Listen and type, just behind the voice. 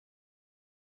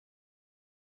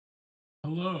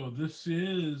Hello, this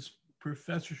is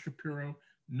Professor Shapiro,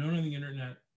 known on the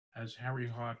internet as Harry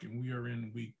Hawk, and we are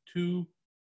in week 2.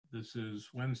 This is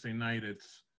Wednesday night.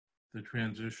 It's the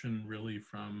transition really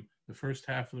from the first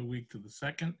half of the week to the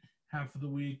second half of the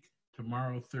week.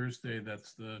 Tomorrow, Thursday,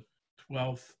 that's the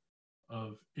 12th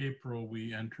of April,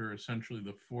 we enter essentially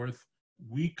the 4th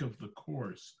week of the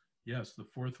course. Yes, the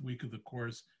 4th week of the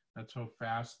course. That's how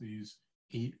fast these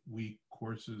 8-week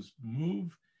courses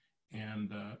move.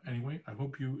 And anyway, I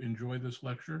hope you enjoy this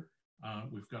lecture.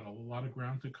 We've got a lot of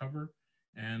ground to cover,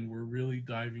 and we're really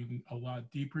diving a lot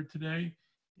deeper today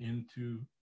into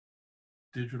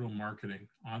digital marketing,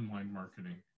 online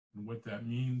marketing, and what that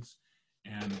means.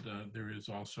 And there is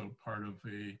also part of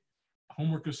a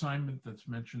homework assignment that's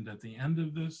mentioned at the end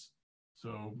of this.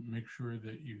 So make sure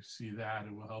that you see that.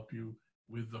 It will help you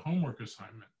with the homework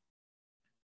assignment.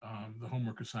 The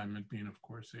homework assignment being, of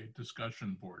course, a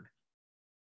discussion board.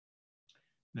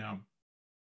 Now,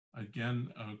 again,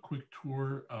 a quick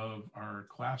tour of our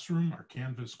classroom, our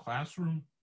Canvas classroom.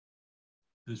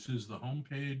 This is the home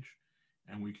page,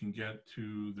 and we can get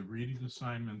to the reading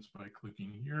assignments by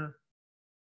clicking here.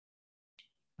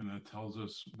 And that tells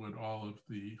us what all of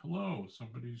the, hello,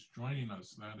 somebody's joining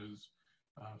us. That is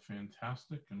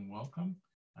fantastic and welcome.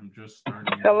 I'm just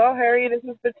starting. Hello, Harry, this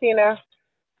is Bettina.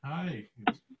 Hi,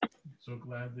 it's so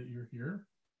glad that you're here.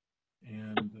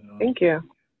 And thank you.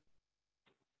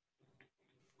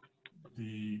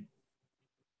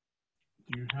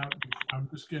 I'm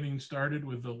just getting started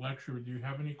with the lecture. Do you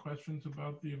have any questions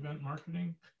about the event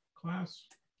marketing class?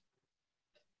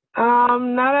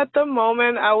 Not at the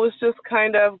moment. I was just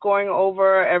kind of going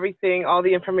over everything, all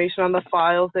the information on the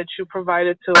files that you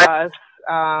provided to us,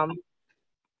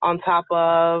 on top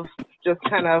of just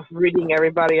kind of reading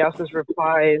everybody else's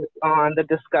replies on the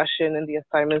discussion and the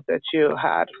assignments that you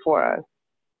had for us.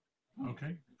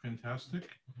 Okay, fantastic.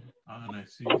 And I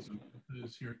see Samantha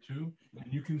is here too.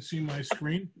 And you can see my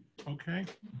screen, okay?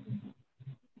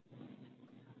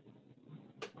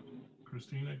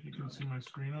 Christina, you can see my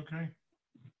screen, okay?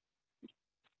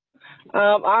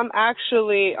 I'm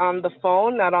actually on the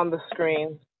phone, not on the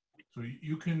screen. So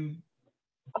you can...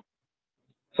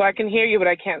 So I can hear you, but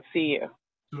I can't see you.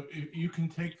 So if you can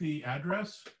take the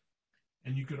address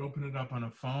and you could open it up on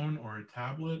a phone or a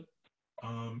tablet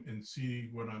and see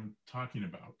what I'm talking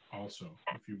about also,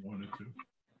 if you wanted to.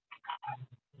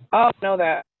 Oh, I know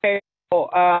that. Okay. So,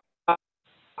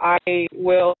 I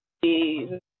will be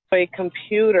a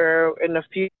computer in a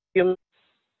few minutes.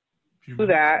 Do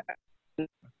that.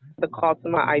 The call to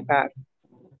my iPad.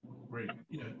 Great.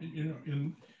 Yeah, you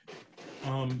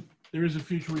know, there is a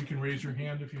feature where you can raise your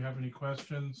hand if you have any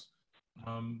questions.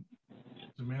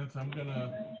 Samantha, I'm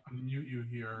gonna unmute you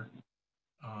here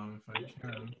if I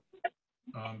can.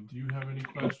 Do you have any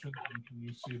questions? And can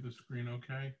you see the screen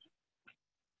okay?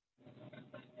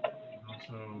 And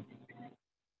also,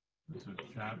 there's a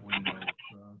chat window.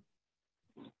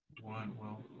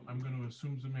 Well, I'm going to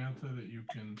assume, Samantha, that you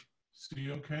can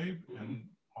see okay and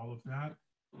all of that.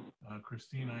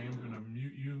 Christine, I am going to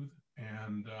mute you,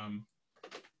 and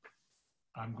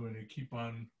I'm going to keep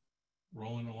on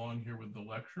rolling along here with the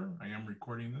lecture. I am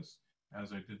recording this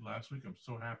as I did last week. I'm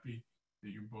so happy that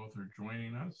you both are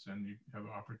joining us, and you have an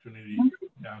opportunity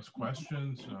to ask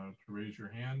questions, to raise your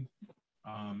hand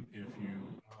if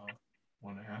you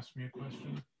want to ask me a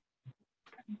question.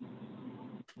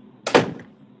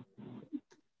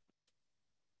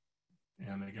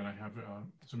 And again, I have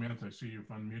Samantha, I see you've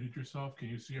unmuted yourself. Can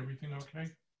you see everything okay?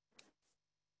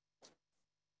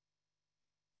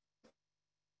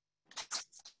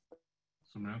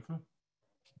 Samantha?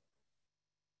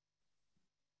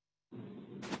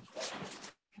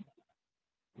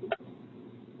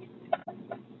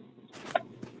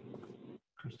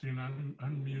 Christine, I'm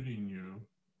unmuting you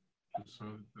just so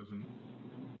it doesn't,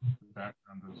 the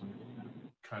background doesn't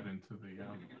cut into the.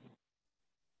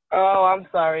 Oh, I'm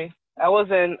sorry.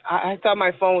 I thought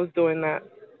my phone was doing that.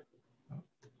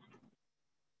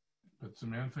 But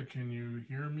Samantha, can you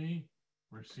hear me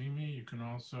or see me? You can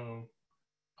also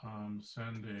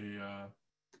send a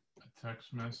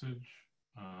text message.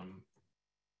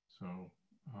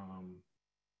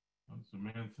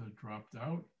 Samantha dropped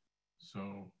out.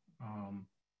 So,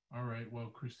 all right, well,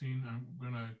 Christine, I'm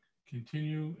gonna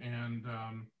continue, and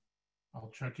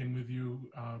I'll check in with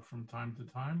you from time to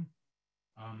time.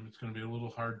 It's gonna be a little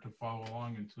hard to follow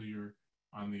along until you're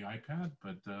on the iPad,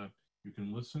 but you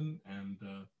can listen, and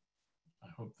I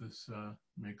hope this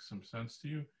makes some sense to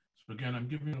you. So again, I'm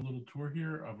giving a little tour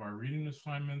here of our reading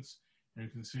assignments. And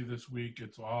you can see this week,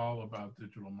 it's all about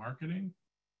digital marketing.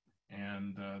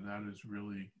 And that is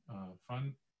really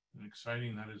fun and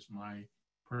exciting. That is my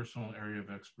personal area of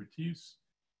expertise.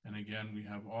 And again, we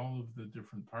have all of the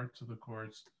different parts of the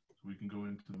course. So we can go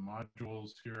into the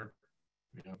modules here.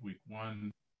 We have week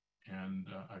 1, and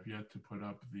I've yet to put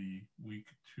up the week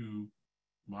 2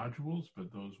 modules,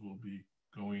 but those will be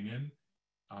going in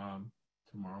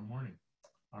tomorrow morning.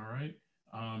 All right.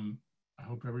 I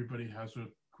hope everybody has a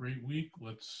great week.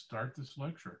 Let's start this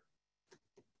lecture.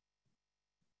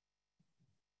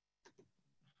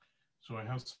 So I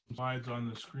have some slides on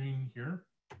the screen here.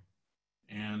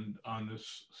 And on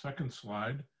this second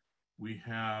slide, we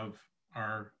have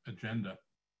our agenda.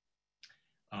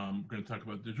 We're going to talk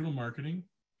about digital marketing.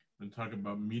 We're going to talk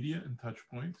about media and touch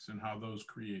points and how those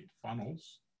create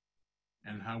funnels,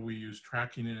 and how we use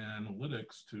tracking and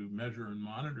analytics to measure and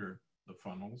monitor the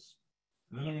funnels.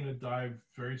 And then I'm going to dive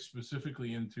very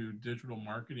specifically into digital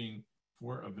marketing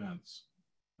for events.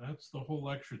 That's the whole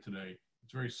lecture today.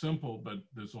 It's very simple, but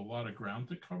there's a lot of ground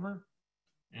to cover.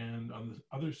 And on the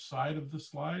other side of the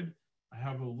slide, I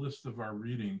have a list of our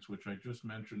readings, which I just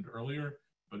mentioned earlier,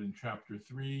 but in chapter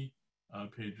 3,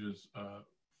 pages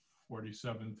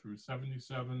 47 through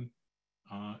 77,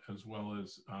 as well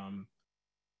as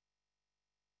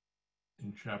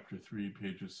in chapter 3,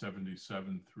 pages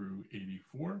 77 through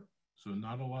 84. So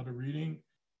not a lot of reading,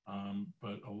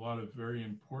 but a lot of very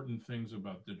important things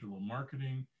about digital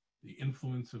marketing, the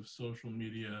influence of social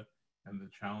media, and the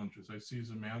challenges. I see,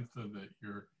 Samantha, that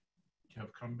you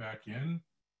have come back in.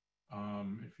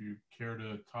 If you care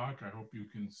to talk, I hope you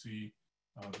can see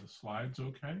the slides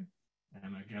okay.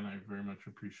 And again, I very much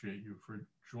appreciate you for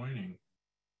joining.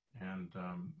 And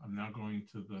I'm now going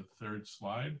to the third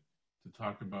slide to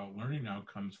talk about learning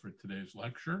outcomes for today's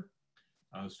lecture.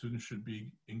 Students should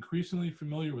be increasingly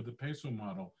familiar with the PESO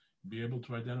model, be able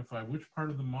to identify which part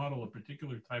of the model a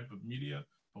particular type of media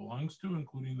belongs to,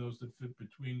 including those that fit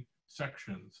between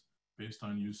sections based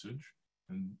on usage.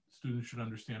 And students should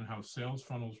understand how sales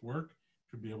funnels work,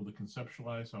 should be able to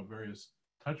conceptualize how various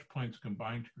touch points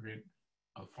combine to create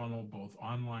a funnel both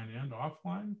online and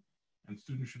offline. And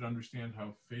students should understand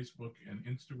how Facebook and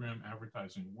Instagram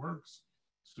advertising works.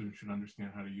 Students should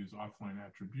understand how to use offline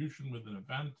attribution with an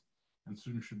event. And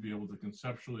students should be able to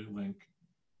conceptually link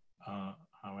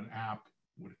how an app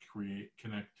would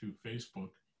connect to Facebook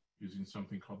using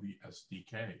something called the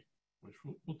SDK, which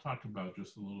we'll talk about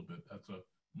just a little bit. That's a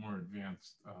more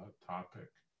advanced topic.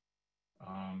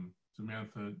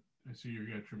 Samantha, I see you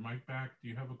got your mic back. Do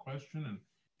you have a question? And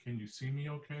can you see me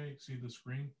okay? See the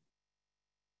screen?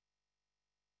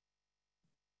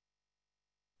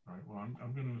 All right, well,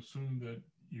 I'm going to assume that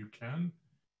you can,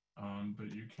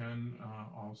 but you can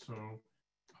also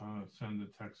send a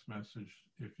text message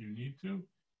if you need to.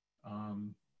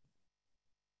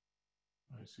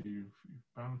 I see you've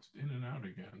bounced in and out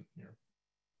again here.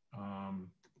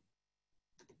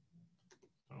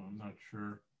 So I'm not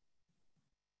sure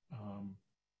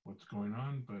what's going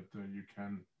on, but you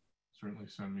can certainly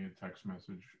send me a text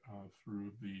message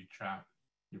through the chat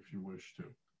if you wish to.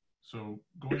 So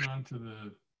going on to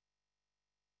the,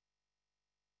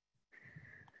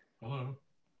 hello?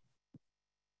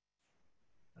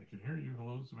 I can hear you.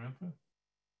 Hello, Samantha?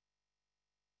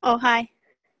 Oh, hi.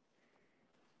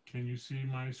 Can you see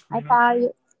my screen? Okay?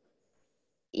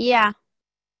 Yeah.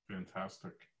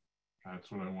 Fantastic.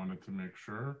 That's what I wanted to make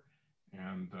sure.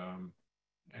 And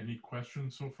any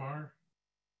questions so far?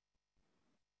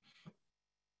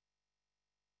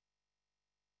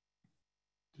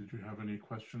 Did you have any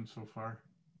questions so far?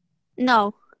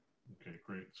 No. Okay,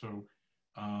 great. So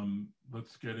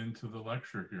let's get into the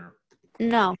lecture here.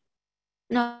 No.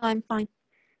 No, I'm fine.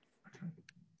 Okay.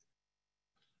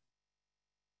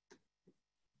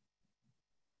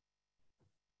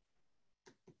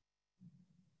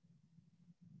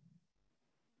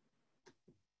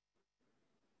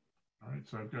 All right,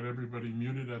 so I've got everybody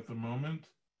muted at the moment.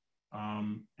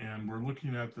 And we're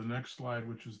looking at the next slide,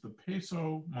 which is the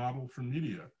PESO model for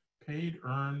media, paid,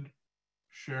 earned,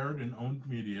 shared, and owned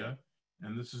media.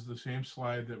 And this is the same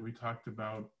slide that we talked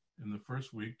about in the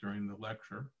first week during the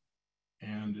lecture.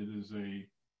 And it is a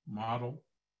model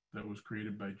that was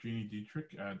created by Jeannie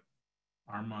Dietrich at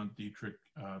Armand Dietrich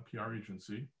PR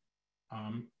agency.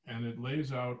 And it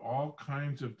lays out all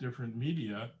kinds of different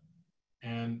media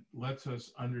and lets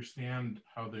us understand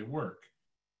how they work.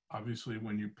 Obviously,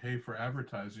 when you pay for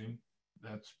advertising,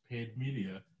 that's paid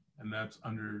media, and that's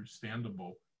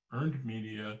understandable. Earned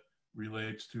media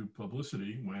relates to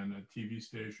publicity when a TV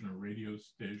station, a radio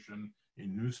station, a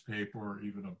newspaper, or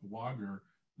even a blogger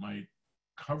might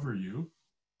cover you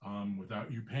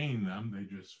without you paying them. They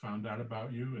just found out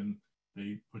about you and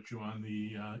they put you on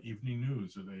the evening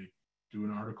news, or they do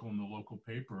an article in the local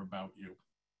paper about you.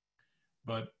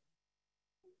 But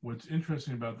what's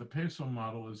interesting about the peso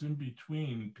model is in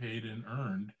between paid and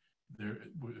earned, there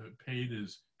paid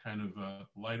is kind of a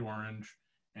light orange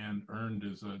and earned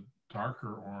is a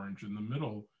darker orange. In the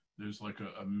middle, there's like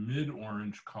a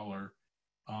mid-orange color.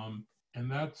 And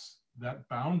that's that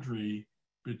boundary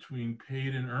between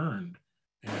paid and earned.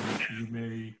 And you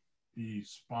may be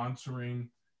sponsoring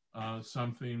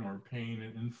something or paying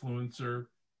an influencer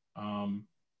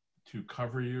to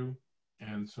cover you.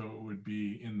 And so it would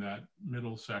be in that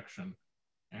middle section.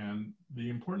 And the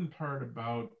important part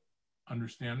about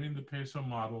understanding the peso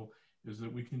model is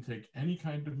that we can take any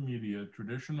kind of media,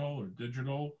 traditional or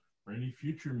digital or any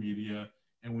future media,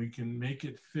 and we can make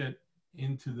it fit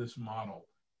into this model.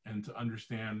 And to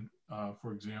understand,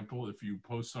 for example, if you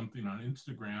post something on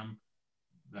Instagram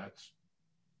that's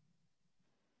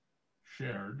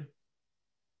shared,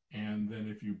 and then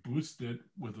if you boost it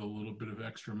with a little bit of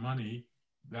extra money,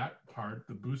 that part,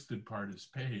 the boosted part, is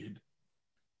paid.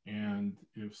 And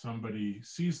if somebody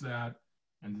sees that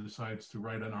and decides to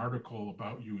write an article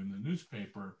about you in the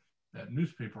newspaper, that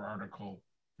newspaper article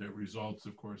that results,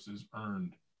 of course, is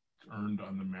earned. It's earned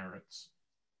on the merits.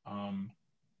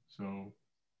 So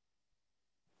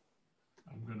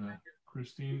I'm gonna,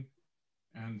 Christine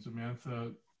and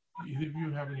Samantha, either of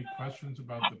you have any questions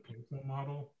about the peso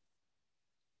model?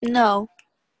 No.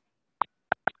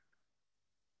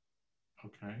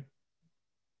 Okay,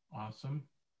 awesome.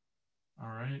 All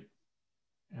right,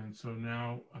 and so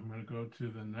now I'm going to go to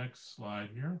the next slide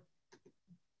here.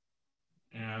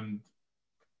 And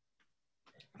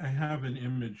I have an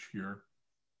image here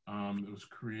that was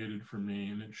created for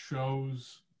me, and it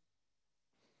shows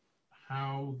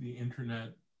how the internet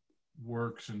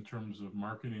works in terms of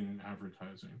marketing and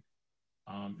advertising.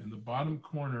 In the bottom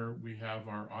corner, we have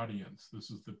our audience. This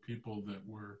is the people that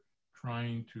we're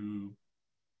trying to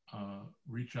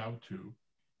reach out to.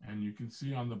 And you can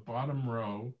see on the bottom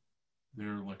row,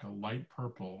 they're like a light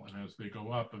purple. And as they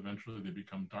go up, eventually they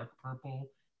become dark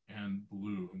purple and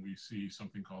blue. And we see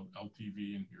something called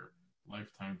LTV in here,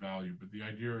 lifetime value. But the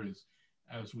idea is,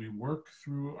 as we work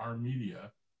through our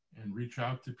media and reach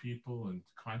out to people and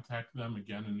contact them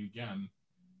again and again,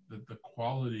 that the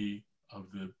quality of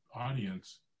the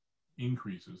audience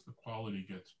increases, the quality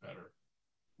gets better.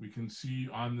 We can see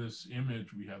on this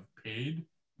image, we have paid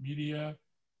media,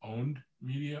 owned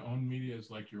media. Owned media is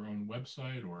like your own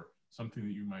website or something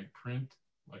that you might print,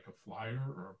 like a flyer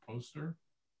or a poster.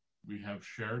 We have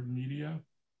shared media.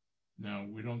 Now,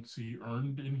 we don't see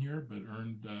earned in here, but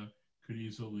earned could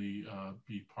easily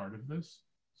be part of this,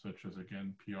 such as,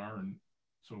 again, PR and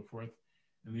so forth.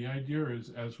 And the idea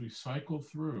is, as we cycle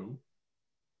through,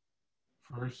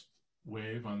 first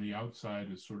wave on the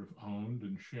outside is sort of owned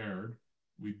and shared.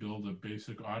 We build a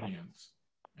basic audience.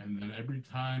 And then every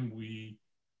time we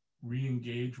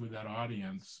re-engage with that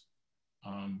audience,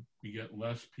 we get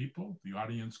less people, the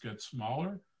audience gets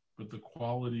smaller, but the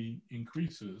quality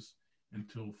increases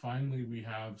until finally we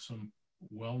have some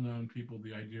well-known people.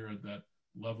 The idea at that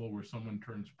level where someone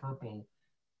turns purple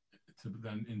to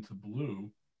then into blue,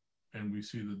 and we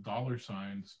see the dollar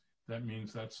signs, that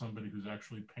means that's somebody who's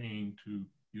actually paying to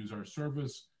use our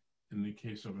service. In the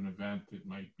case of an event, it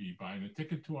might be buying a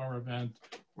ticket to our event,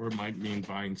 or it might mean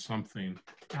buying something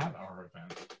at our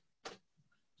event.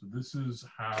 So this is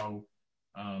how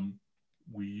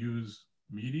we use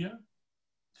media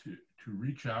to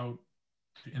reach out,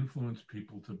 to influence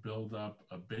people, to build up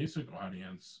a basic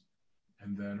audience,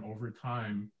 and then over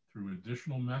time, through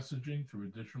additional messaging, through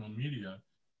additional media,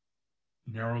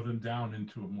 narrow them down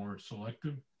into a more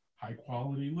selective, high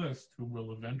quality list who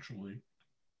will eventually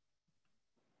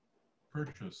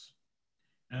purchase.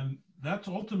 And that's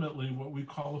ultimately what we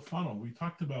call a funnel. We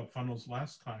talked about funnels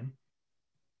last time,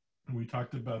 and we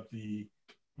talked about the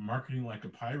marketing like a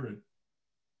pirate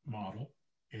model,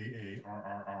 AARRR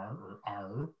or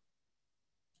R.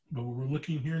 But what we're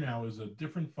looking here now is a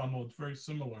different funnel. It's very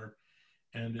similar.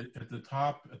 And at the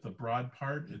top, at the broad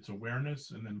part, it's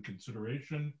awareness and then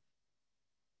consideration,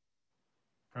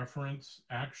 preference,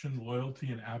 action,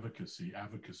 loyalty, and advocacy.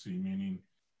 Advocacy meaning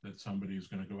that somebody is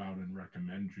going to go out and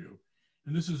recommend you.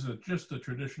 And this is just a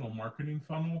traditional marketing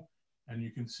funnel. And you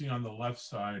can see on the left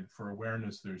side for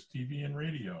awareness, there's TV and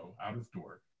radio, out of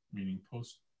door, meaning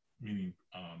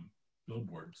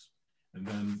billboards. And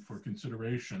then for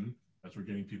consideration, as we're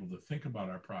getting people to think about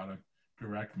our product,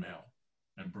 direct mail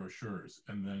and brochures.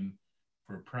 And then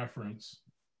for preference,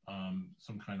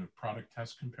 some kind of product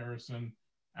test comparison.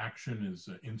 Action is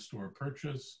in-store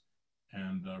purchase,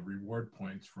 and reward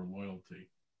points for loyalty.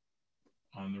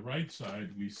 On the right side,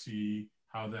 we see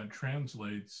how that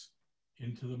translates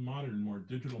into the modern, more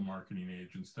digital marketing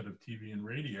age. Instead of TV and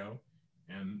radio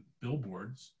and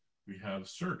billboards, We have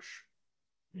search,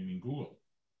 meaning Google,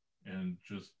 and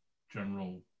just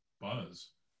general buzz,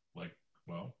 like,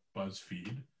 well,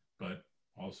 BuzzFeed, but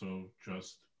also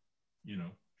just,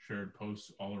 shared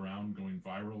posts all around going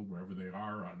viral wherever they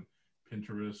are on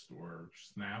Pinterest or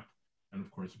Snap, and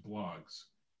of course, blogs.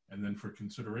 And then for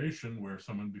consideration, where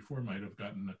someone before might have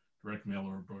gotten a direct mail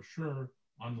or a brochure,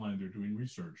 online they're doing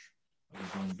research. They're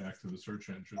going back to the search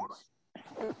engines.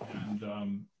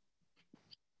 And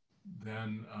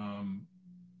then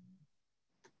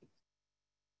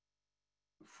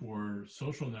for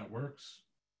social networks,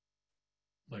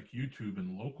 like YouTube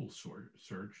and local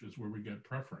search is where we get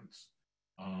preference.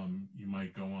 You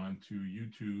might go on to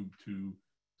YouTube to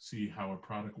see how a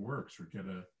product works or get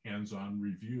a hands-on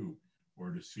review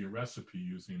or to see a recipe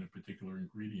using a particular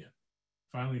ingredient.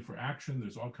 Finally, for action,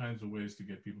 there's all kinds of ways to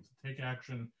get people to take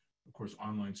action. Of course,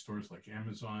 online stores like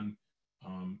Amazon,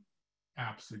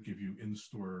 apps that give you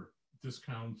in-store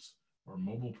discounts or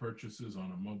mobile purchases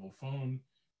on a mobile phone,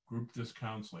 group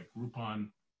discounts like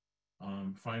Groupon.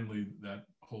 Finally, that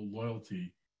whole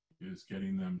loyalty is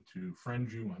getting them to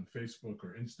friend you on Facebook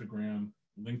or Instagram,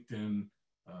 LinkedIn,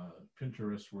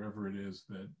 Pinterest, wherever it is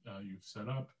that you've set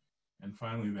up. And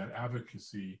finally, that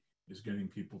advocacy is getting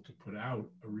people to put out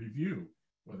a review,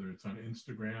 whether it's on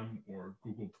Instagram or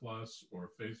Google Plus or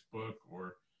Facebook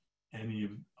or any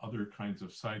of other kinds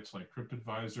of sites like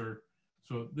TripAdvisor.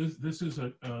 So this is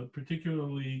a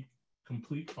particularly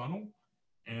complete funnel,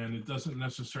 and it doesn't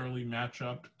necessarily match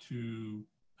up to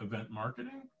event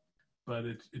marketing, but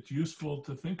it's useful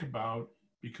to think about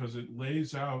because it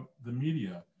lays out the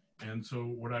media. And so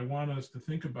what I want us to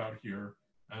think about here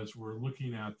as we're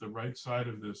looking at the right side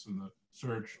of this in the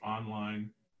search, online,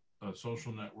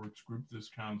 social networks, group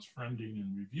discounts, friending,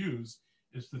 and reviews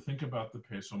is to think about the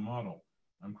peso model.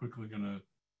 I'm quickly going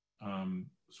to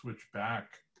switch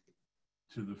back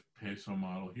to the peso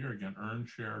model here again, earned,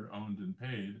 shared, owned, and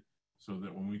paid, so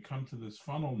that when we come to this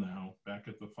funnel now, back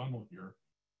at the funnel here,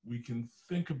 we can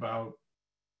think about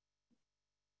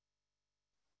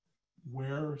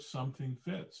where something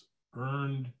fits.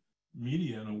 Earned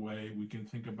media, in a way, we can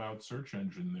think about search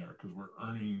engine there because we're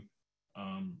earning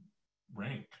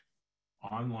rank.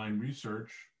 Online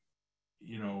research,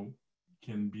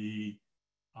 can be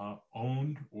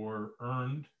owned or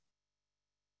earned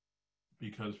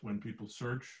because when people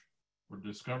search or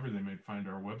discover, they may find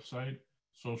our website.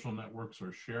 Social networks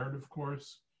are shared, of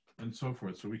course, and so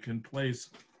forth. So we can place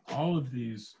all of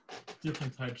these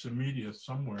different types of media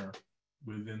somewhere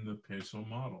within the peso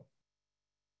model.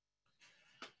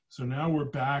 So now we're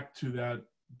back to that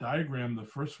diagram, the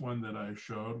first one that I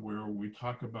showed, where we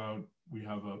talk about we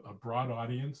have a broad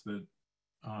audience that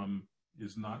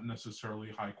is not necessarily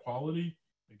high quality.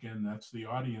 Again, that's the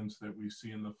audience that we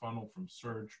see in the funnel from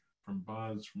search, from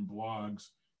buzz, from blogs,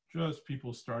 just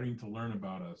people starting to learn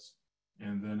about us.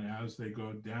 And then as they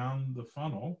go down the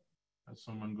funnel, as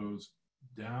someone goes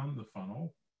down the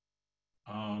funnel,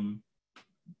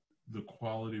 the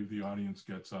quality of the audience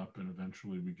gets up, and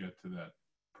eventually we get to that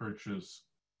purchase,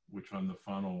 which on the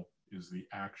funnel is the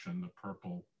action, the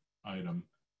purple item.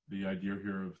 The idea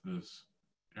here of this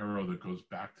arrow that goes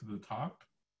back to the top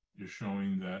is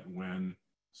showing that when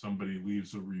somebody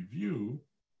leaves a review,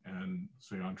 and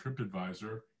say on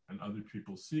TripAdvisor, and other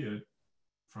people see it,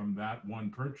 from that one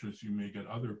purchase, you may get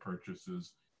other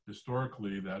purchases.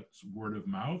 Historically, that's word of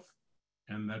mouth,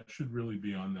 and that should really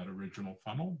be on that original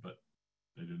funnel, but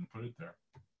they didn't put it there.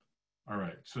 All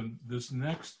right, so this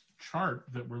next chart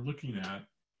that we're looking at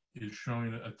is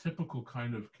showing a typical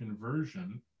kind of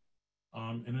conversion.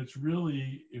 And it's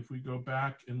really, if we go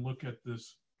back and look at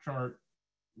this chart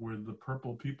where the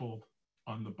purple people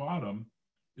on the bottom,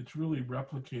 it's really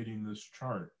replicating this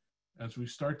chart. As we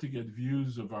start to get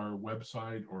views of our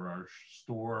website or our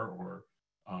store or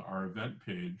our event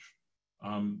page,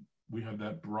 we have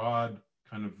that broad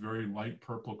kind of very light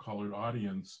purple colored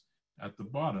audience at the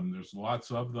bottom. There's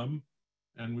lots of them,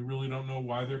 and we really don't know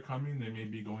why they're coming. They may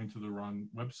be going to the wrong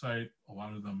website. A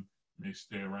lot of them may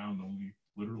stay around only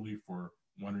literally for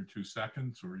 1 or 2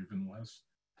 seconds or even less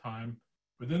time.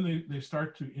 But then they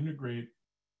start to integrate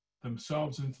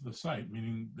themselves into the site,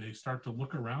 meaning they start to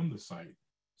look around the site.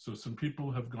 So some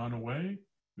people have gone away.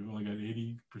 We've only got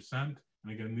 80%.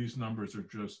 And again, these numbers are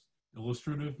just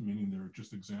illustrative, meaning they're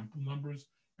just example numbers.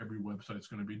 Every website's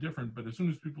going to be different. But as soon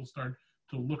as people start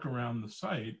to look around the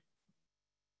site,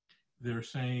 they're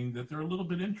saying that they're a little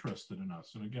bit interested in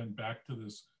us. And again, back to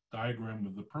this diagram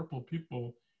with the purple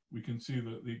people, we can see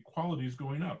that the quality is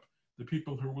going up. The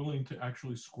people who are willing to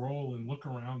actually scroll and look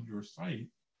around your site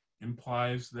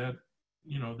implies that,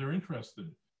 they're interested.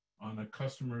 On a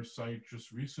customer site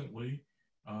just recently,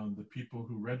 the people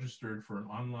who registered for an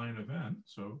online event,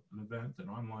 so an event, an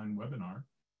online webinar,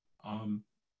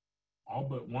 all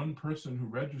but one person who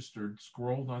registered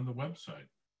scrolled on the website.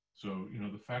 So, you know,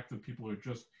 the fact that people are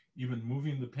just even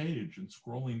moving the page and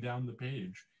scrolling down the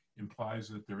page implies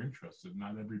that they're interested.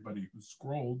 Not everybody who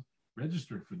scrolled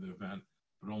registered for the event,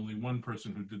 but only one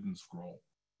person who didn't scroll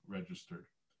registered.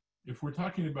 If we're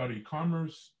talking about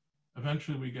e-commerce,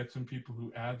 eventually we get some people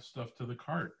who add stuff to the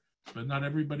cart, but not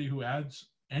everybody who adds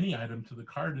any item to the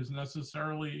cart is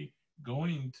necessarily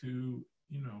going to,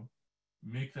 you know,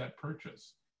 make that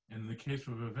purchase. In the case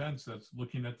of events, that's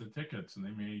looking at the tickets, and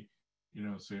they may, you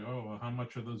know, say, oh, well, how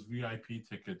much are those VIP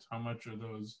tickets? How much are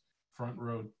those front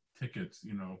row tickets?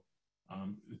 You know,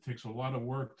 it takes a lot of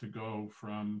work to go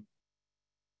from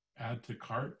add to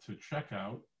cart to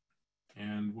checkout.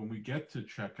 And when we get to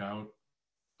checkout,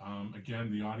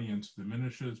 again, the audience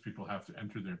diminishes. People have to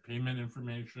enter their payment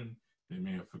information. They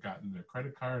may have forgotten their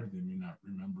credit card. They may not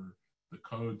remember the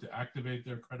code to activate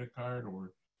their credit card,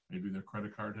 or maybe their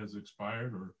credit card has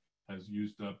expired or has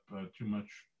used up too much.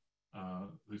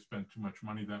 They spent too much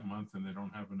money that month and they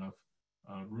don't have enough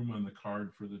room on the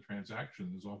card for the transaction.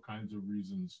 There's all kinds of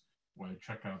reasons why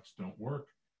checkouts don't work.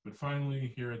 But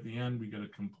finally, here at the end, we get a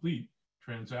complete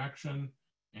transaction.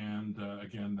 And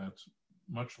again, that's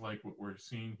much like what we're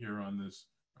seeing here on this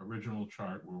original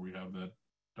chart, where we have that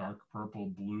dark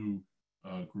purple blue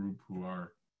group who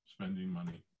are spending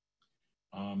money.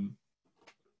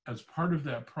 As part of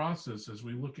that process, as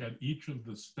we look at each of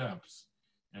the steps,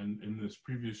 and in this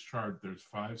previous chart, there's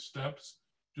 5 steps,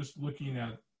 just looking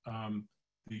at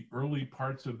the early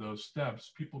parts of those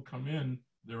steps, people come in,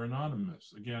 they're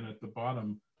anonymous. Again, at the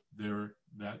bottom, they're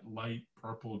that light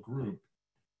purple group.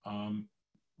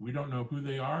 We don't know who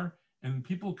they are, and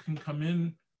people can come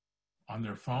in on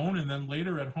their phone and then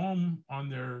later at home on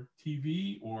their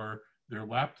TV or their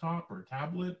laptop or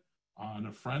tablet, on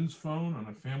a friend's phone, on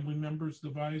a family member's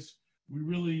device.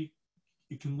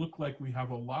 It can look like we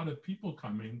have a lot of people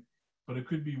coming, but it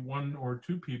could be 1 or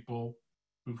 2 people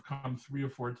who've come 3 or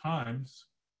 4 times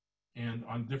and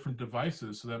on different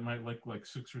devices. So that might look like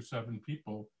 6 or 7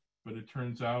 people, but it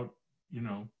turns out, you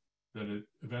know, that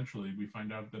eventually we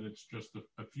find out that it's just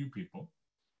a few people.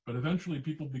 But eventually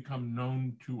people become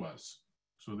known to us.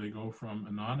 So they go from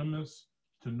anonymous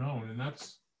to known, and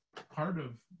that's part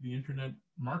of the internet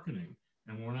marketing.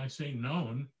 And when I say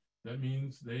known, that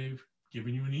means they've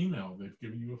given you an email, they've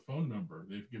given you a phone number,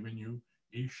 they've given you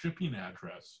a shipping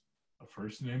address, a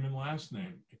first name and last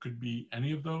name. It could be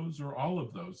any of those or all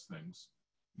of those things.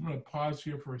 I'm going to pause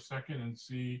here for a second and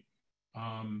see,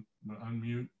 I'm going to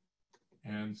unmute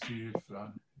and see if,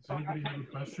 does anybody have a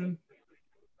question?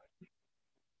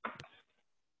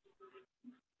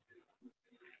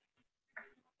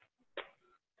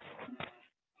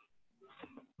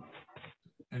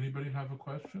 Anybody have a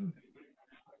question?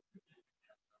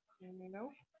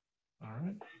 No. All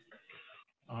right.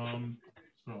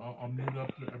 So I'll mute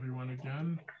up to everyone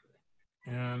again.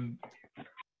 And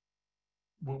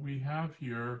what we have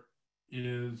here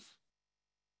is,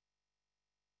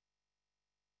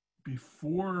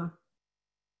 before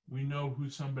we know who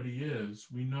somebody is,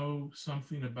 we know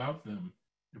something about them.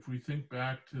 If we think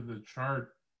back to the chart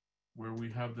where we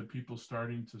have the people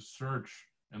starting to search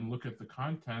and look at the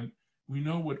content, we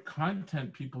know what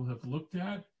content people have looked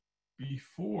at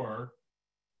before.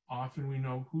 Often we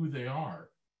know who they are.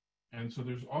 And so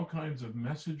there's all kinds of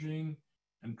messaging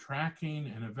and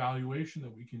tracking and evaluation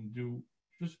that we can do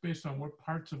just based on what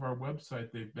parts of our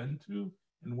website they've been to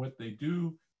and what they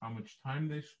do, how much time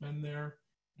they spend there.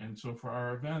 And so for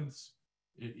our events,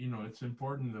 it's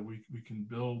important that we can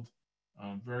build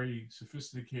very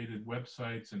sophisticated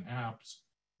websites and apps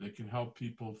that can help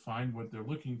people find what they're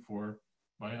looking for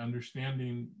by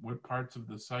understanding what parts of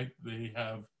the site they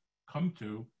have come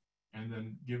to, and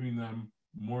then giving them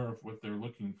more of what they're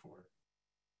looking for.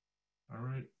 All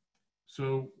right.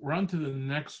 So we're on to the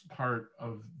next part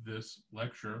of this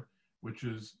lecture, which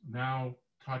is now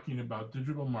talking about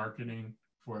digital marketing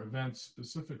for events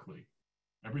specifically.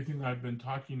 Everything I've been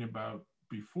talking about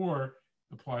before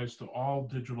applies to all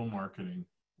digital marketing,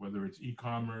 whether it's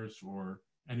e-commerce or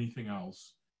anything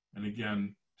else. And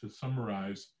again, to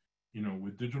summarize,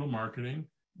 with digital marketing,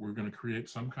 we're going to create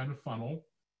some kind of funnel.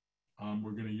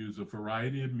 We're going to use a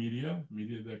variety of media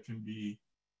that can be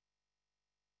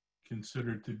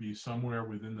considered to be somewhere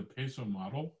within the PESO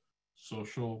model: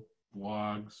 social,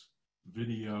 blogs,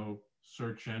 video,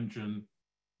 search engine,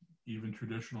 even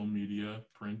traditional media,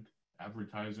 print,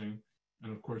 advertising,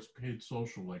 and of course paid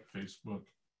social like Facebook,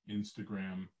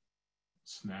 Instagram,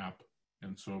 Snap,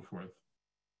 and so forth.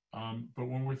 But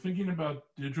when we're thinking about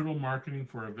digital marketing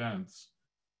for events,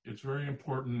 it's very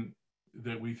important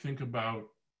that we think about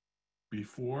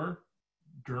before,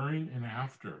 during, and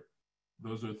after.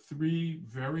 Those are three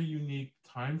very unique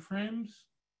time frames,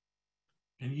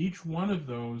 and each one of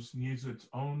those needs its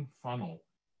own funnel.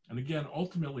 And again,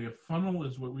 ultimately, a funnel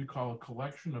is what we call a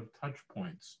collection of touch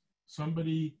points.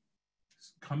 Somebody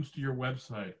comes to your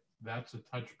website, that's a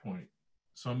touch point.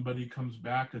 Somebody comes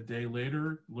back a day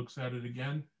later, looks at it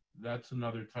again, that's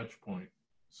another touch point.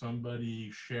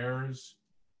 Somebody shares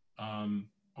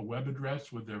a web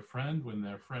address with their friend. When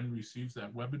their friend receives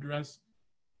that web address,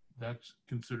 that's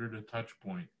considered a touch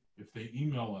point. If they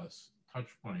email us, touch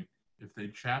point. If they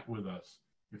chat with us,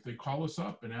 if they call us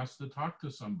up and ask to talk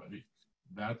to somebody,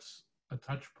 that's a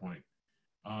touch point.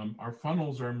 Our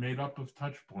funnels are made up of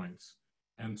touch points.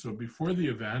 And so before the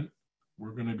event,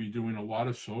 we're going to be doing a lot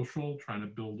of social, trying to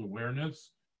build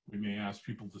awareness. We may ask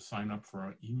people to sign up for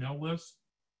our email list,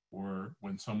 or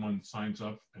when someone signs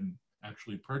up and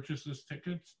actually purchases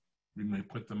tickets, we may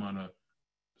put them on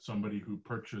somebody who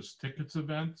purchased tickets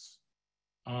events.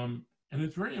 And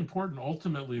it's very important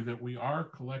ultimately that we are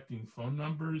collecting phone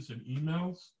numbers and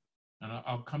emails. And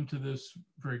I'll come to this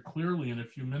very clearly in a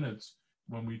few minutes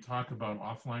when we talk about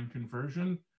offline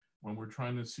conversion, when we're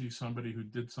trying to see somebody who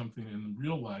did something in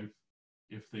real life,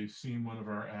 if they've seen one of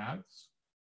our ads.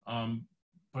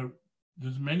 But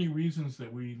there's many reasons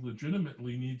that we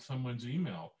legitimately need someone's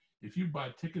email. If you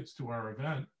bought tickets to our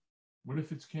event, what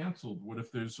if it's canceled? What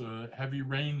if there's a heavy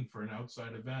rain for an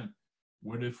outside event?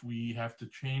 What if we have to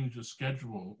change a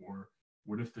schedule? Or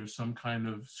what if there's some kind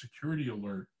of security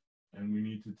alert and we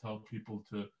need to tell people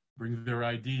to bring their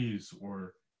IDs,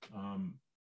 or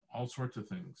all sorts of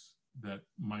things that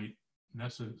might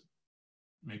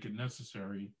make it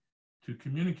necessary to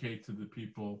communicate to the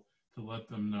people to let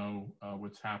them know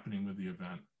what's happening with the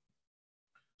event.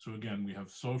 So again, we have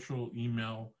social,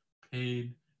 email,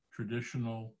 paid,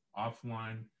 traditional,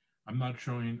 offline. I'm not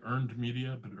showing earned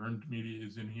media, but earned media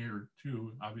is in here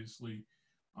too. Obviously,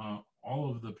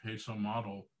 all of the peso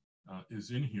model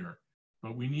is in here,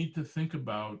 but we need to think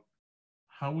about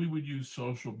how we would use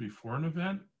social before an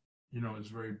event, is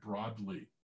very broadly,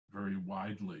 very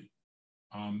widely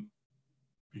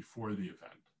before the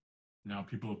event. Now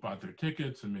people have bought their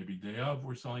tickets and maybe day of,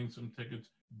 we're selling some tickets.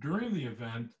 During the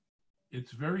event,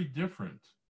 it's very different,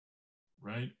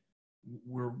 right?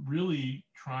 We're really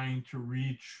trying to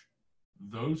reach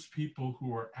those people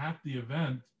who are at the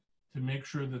event to make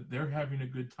sure that they're having a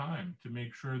good time, to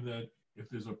make sure that if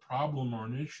there's a problem or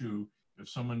an issue, if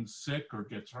someone's sick or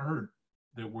gets hurt,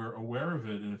 that we're aware of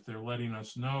it. And if they're letting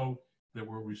us know, that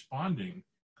we're responding,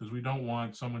 because we don't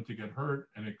want someone to get hurt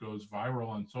and it goes viral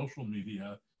on social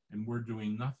media and we're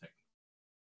doing nothing,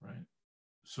 right?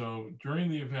 So during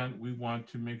the event, we want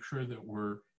to make sure that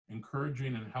we're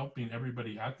encouraging and helping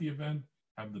everybody at the event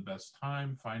have the best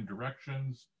time, find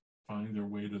directions, find their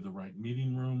way to the right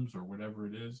meeting rooms or whatever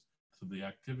it is, to the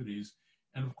activities.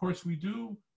 And of course, we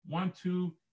do want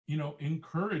to,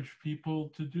 encourage people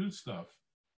to do stuff,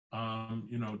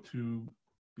 to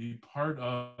be part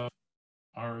of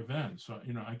our event. So,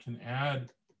 I can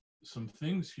add some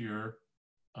things here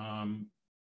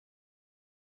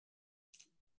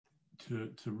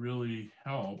to really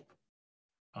help.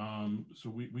 So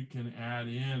we can add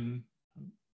in,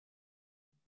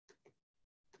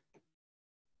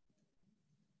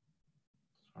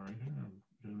 sorry, here I'm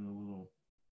getting a little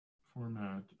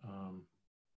format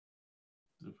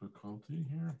difficulty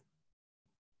here.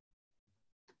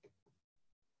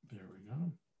 There we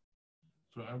go.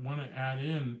 So I want to add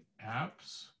in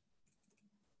apps,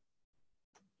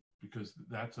 because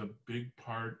that's a big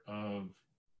part of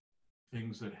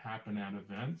things that happen at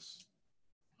events.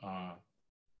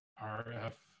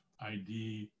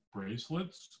 RFID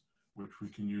bracelets, which we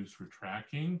can use for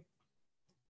tracking.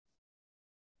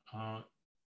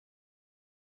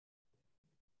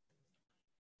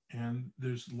 And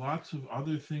there's lots of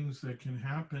other things that can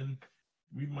happen.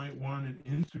 We might want an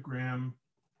Instagram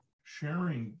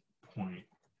sharing point,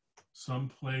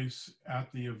 someplace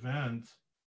at the event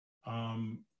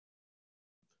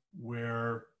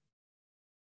where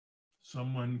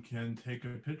someone can take a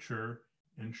picture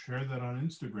and share that on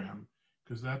Instagram,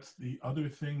 because that's the other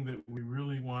thing that we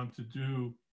really want to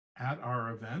do at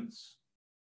our events,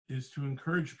 is to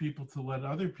encourage people to let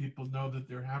other people know that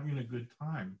they're having a good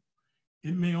time.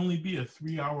 It may only be a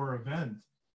 3-hour event,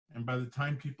 and by the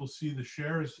time people see the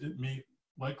shares, it may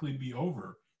likely be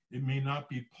over. It may not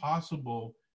be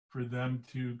possible for them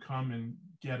to come and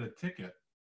get a ticket.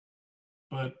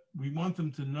 But we want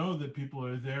them to know that people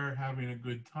are there having a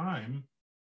good time,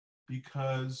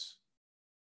 because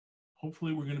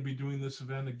hopefully we're going to be doing this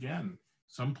event again.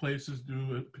 Some places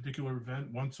do a particular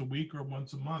event once a week or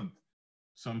once a month.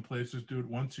 Some places do it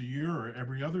once a year or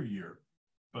every other year.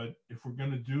 But if we're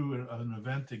going to do an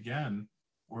event again,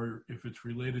 or if it's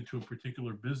related to a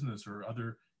particular business or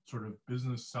other sort of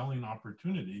business selling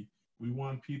opportunity, we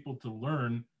want people to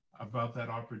learn about that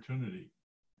opportunity.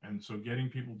 And so getting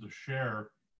people to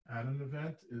share at an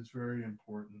event is very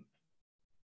important.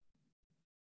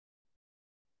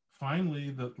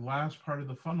 Finally, the last part of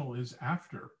the funnel is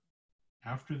after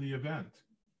the event.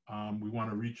 We want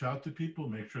to reach out to people,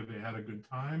 make sure they had a good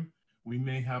time. We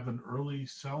may have an early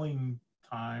selling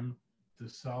time to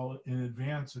sell in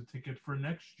advance a ticket for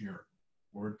next year,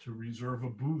 or to reserve a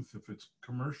booth if it's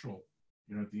commercial.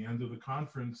 You know, at the end of the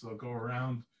conference, they'll go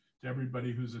around to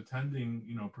everybody who's attending,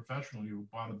 you know, professionally who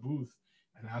bought a booth,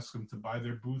 and ask them to buy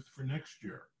their booth for next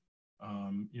year.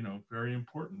 You know, very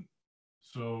important.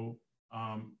 So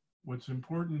what's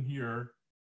important here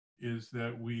is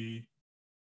that we're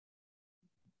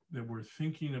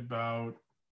thinking about,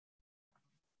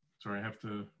 sorry, I have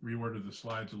to reorder the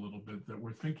slides a little bit, that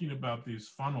we're thinking about these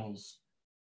funnels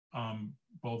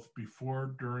both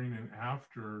before, during, and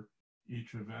after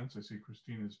each event. I see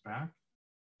Christine is back.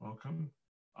 Welcome.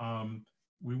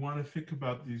 We want to think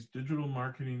about these digital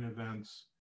marketing events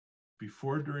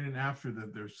before, during, and after,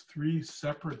 that there's 3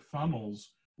 separate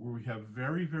funnels where we have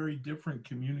very, very different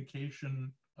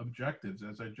communication objectives.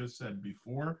 As I just said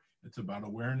before, it's about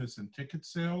awareness and ticket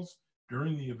sales.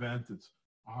 During the event, it's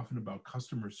often about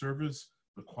customer service,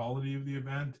 the quality of the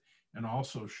event, and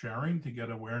also sharing to get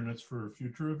awareness for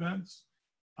future events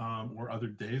or other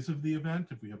days of the event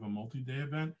if we have a multi-day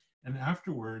event. And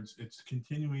afterwards, it's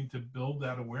continuing to build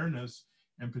that awareness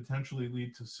and potentially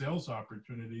lead to sales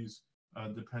opportunities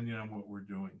depending on what we're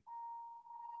doing.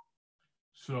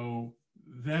 So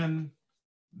then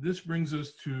this brings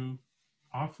us to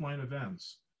offline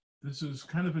events. This is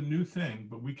kind of a new thing,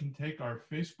 but we can take our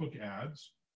Facebook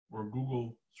ads or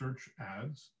Google search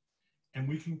ads, and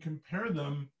we can compare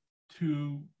them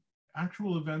to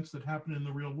actual events that happen in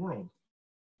the real world.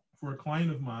 For a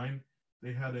client of mine,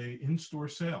 they had an in-store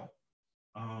sale.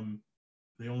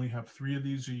 They only have 3 of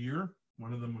these a year.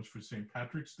 One of them was for St.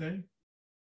 Patrick's Day,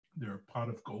 their pot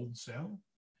of gold sale.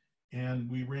 And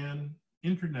we ran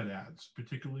internet ads,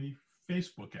 particularly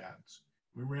Facebook ads.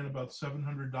 We ran about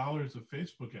 $700 of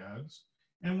Facebook ads,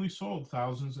 and we sold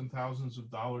thousands and thousands of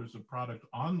dollars of product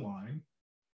online.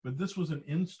 But this was an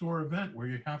in-store event where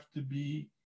you have to be,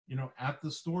 you know, at the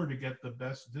store to get the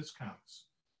best discounts.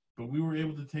 But we were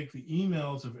able to take the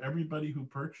emails of everybody who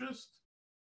purchased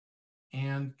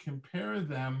and compare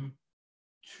them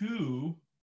to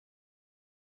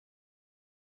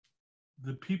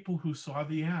the people who saw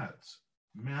the ads,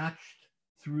 matched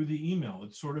through the email.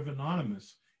 It's sort of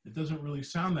anonymous. It doesn't really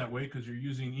sound that way because you're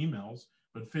using emails,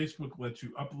 but Facebook lets you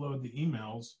upload the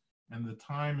emails and the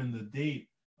time and the date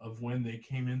of when they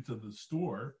came into the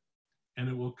store, and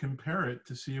it will compare it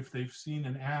to see if they've seen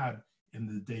an ad in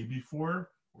the day before,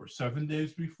 or 7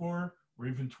 days before, or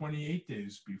even 28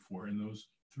 days before, in those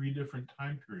 3 different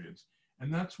time periods.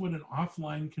 And that's what an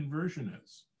offline conversion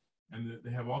is. And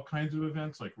they have all kinds of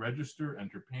events like register,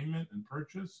 enter payment, and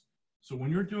purchase. So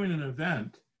when you're doing an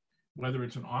event, whether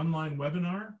it's an online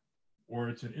webinar or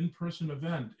it's an in-person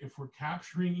event, if we're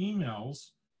capturing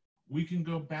emails, we can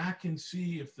go back and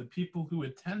see if the people who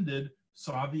attended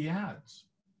saw the ads.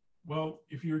 Well,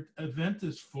 if your event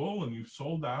is full and you've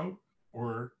sold out,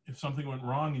 or if something went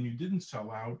wrong and you didn't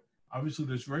sell out, obviously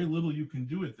there's very little you can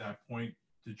do at that point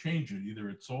to change it. Either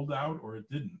it sold out or it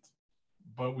didn't.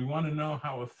 But we want to know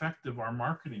how effective our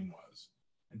marketing was.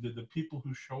 And did the people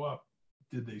who show up,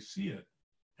 did they see it?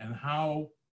 And how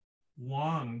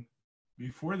long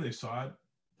before they saw it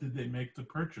did they make the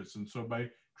purchase? And so by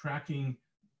tracking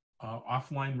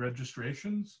offline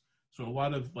registrations, so a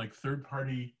lot of like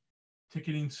third-party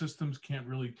ticketing systems can't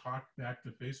really talk back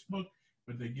to Facebook,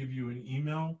 but they give you an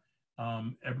email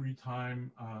every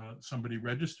time somebody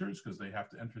registers, because they have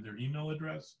to enter their email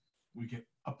address. We can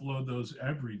upload those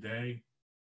every day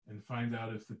and find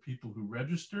out if the people who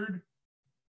registered,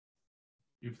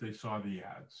 if they saw the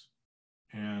ads.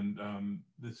 And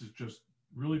this is just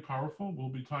really powerful. We'll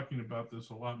be talking about this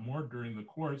a lot more during the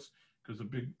course, because a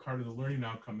big part of the learning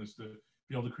outcome is to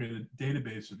be able to create a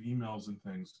database of emails and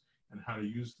things and how to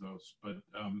use those. But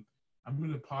I'm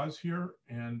going to pause here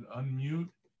and unmute.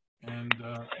 And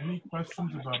any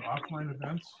questions about offline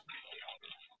events?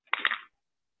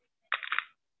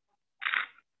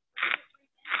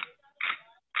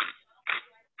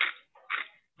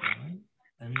 All right.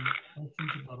 Any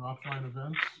questions about offline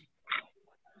events?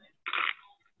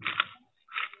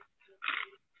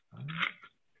 All right.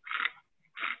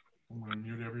 I'm going to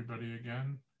mute everybody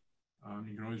again.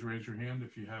 You can always raise your hand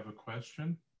if you have a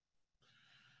question.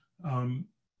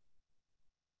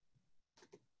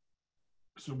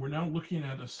 So we're now looking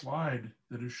at a slide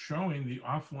that is showing the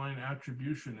offline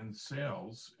attribution in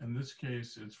sales. In this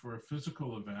case, it's for a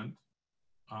physical event.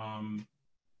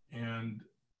 And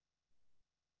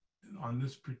on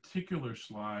this particular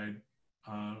slide,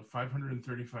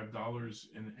 $535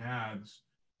 in ads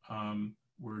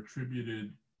were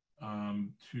attributed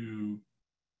to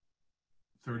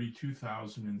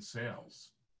 32,000 in sales.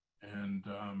 And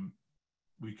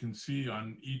we can see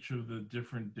on each of the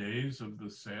different days of the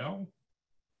sale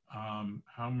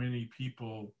how many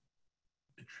people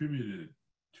attributed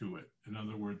to it. In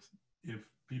other words, if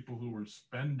people who were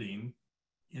spending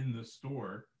in the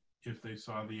store, if they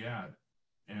saw the ad.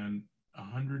 And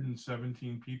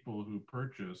 117 people who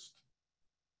purchased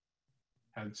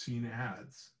had seen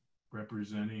ads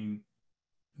representing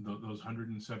those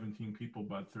 117 people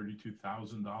bought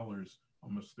 $32,000,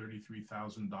 almost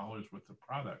 $33,000 worth of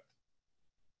product.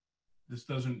 This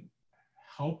doesn't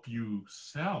help you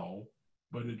sell,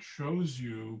 but it shows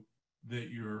you that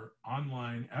your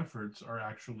online efforts are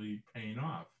actually paying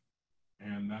off.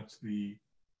 And that's the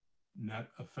net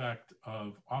effect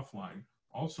of offline.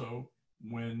 Also,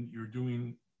 when you're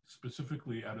doing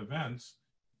specifically at events,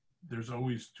 there's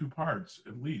always two parts,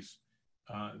 at least.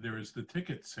 There is the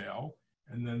ticket sale,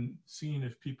 and then seeing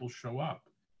if people show up.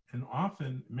 And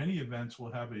often, many events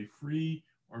will have a free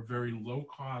or very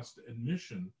low-cost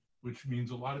admission, which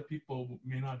means a lot of people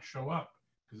may not show up,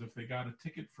 because if they got a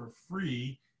ticket for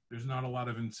free, there's not a lot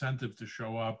of incentive to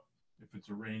show up if it's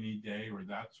a rainy day or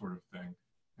that sort of thing.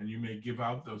 And you may give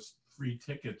out those free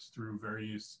tickets through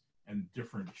various and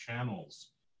different channels.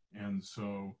 And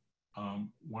so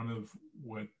one of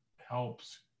what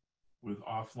helps with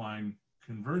offline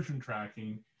conversion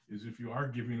tracking is if you are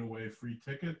giving away free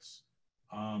tickets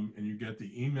and you get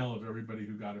the email of everybody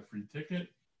who got a free ticket,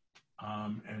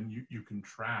 and you can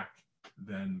track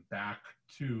then back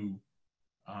to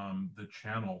the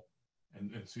channel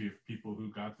and see if people who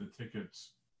got the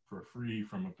tickets for free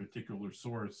from a particular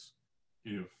source,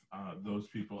 if those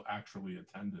people actually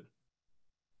attended.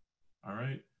 All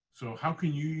right, so how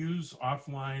can you use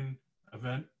offline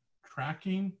event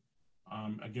tracking?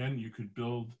 Again, you could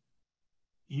build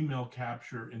email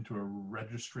capture into a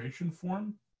registration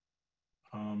form.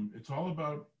 It's all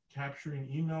about capturing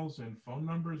emails and phone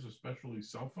numbers, especially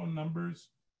cell phone numbers,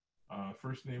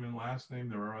 first name and last name.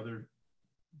 There are other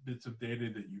bits of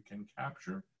data that you can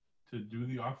capture to do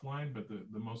the offline, but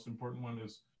the most important one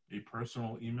is a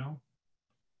personal email.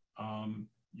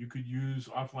 You could use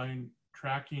offline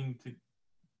tracking to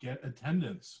get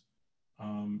attendance.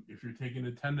 If you're taking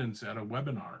attendance at a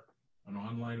webinar, an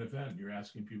online event, you're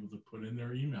asking people to put in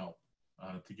their email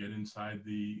to get inside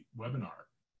the webinar.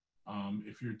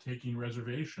 If you're taking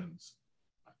reservations,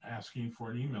 asking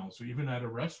for an email. So even at a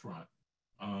restaurant,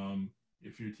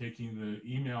 if you're taking the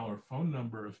email or phone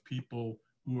number of people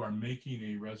who are making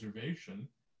a reservation,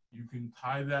 you can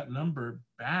tie that number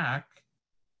back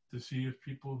to see if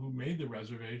people who made the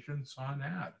reservation saw an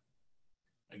ad.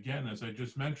 Again, as I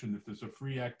just mentioned, if there's a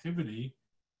free activity,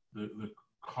 the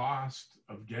cost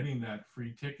of getting that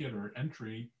free ticket or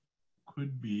entry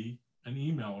could be an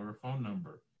email or a phone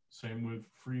number. Same with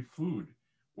free food.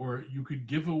 Or you could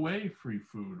give away free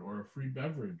food or a free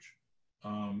beverage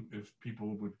if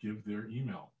people would give their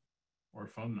email or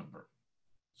phone number.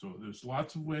 So there's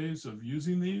lots of ways of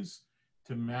using these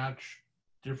to match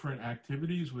different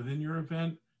activities within your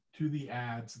event to the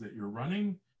ads that you're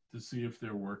running to see if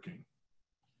they're working.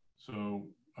 So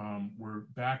we're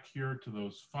back here to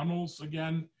those funnels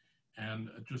again, and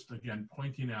just again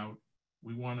pointing out,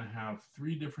 we want to have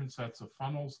 3 different sets of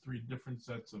funnels, 3 different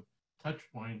sets of touch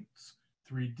points,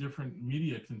 3 different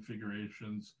media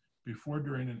configurations before,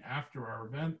 during, and after our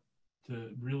event to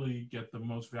really get the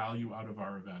most value out of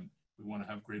our event. We want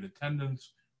to have great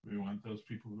attendance. We want those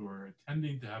people who are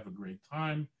attending to have a great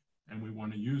time, and we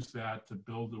want to use that to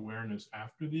build awareness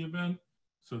after the event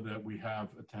so that we have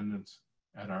attendance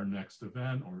at our next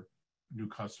event or new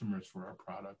customers for our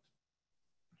product.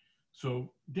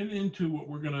 So getting into what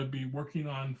we're going to be working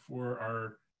on for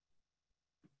our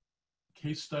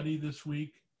case study this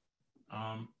week,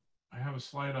 I have a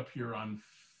slide up here on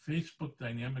Facebook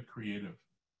Dynamic Creative.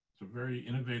 It's a very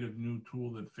innovative new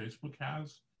tool that Facebook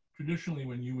has. Traditionally,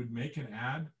 when you would make an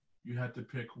ad, you had to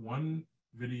pick one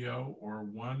video or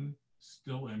one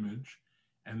still image,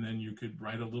 and then you could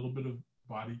write a little bit of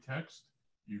body text.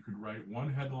 You could write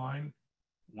one headline,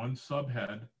 one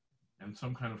subhead, and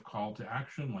some kind of call to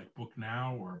action like book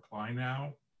now or apply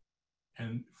now.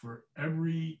 And for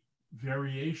every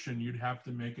variation, you'd have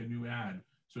to make a new ad.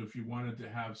 So if you wanted to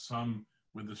have some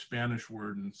with a Spanish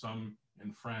word and some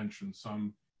in French and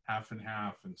some half and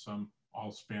half and some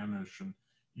all Spanish. And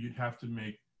you'd have to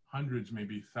make hundreds,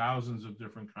 maybe thousands of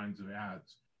different kinds of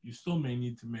ads. You still may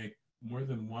need to make more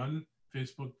than one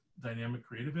Facebook dynamic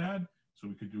creative ad. So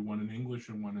we could do one in English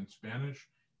and one in Spanish,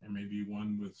 and maybe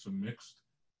one with some mixed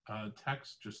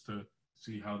text just to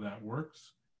see how that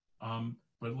works.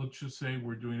 But let's just say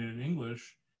we're doing it in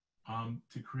English.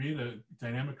 To create a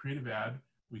dynamic creative ad,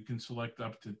 we can select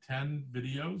up to 10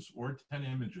 videos or 10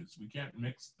 images. We can't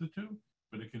mix the two,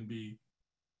 but it can be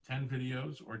 10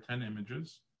 videos or 10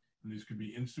 images. And these could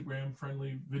be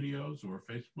Instagram-friendly videos or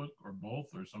Facebook or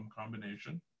both or some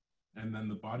combination. And then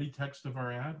the body text of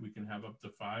our ad, we can have up to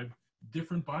 5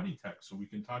 different body text. So we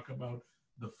can talk about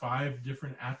the 5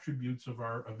 different attributes of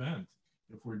our event.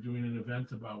 If we're doing an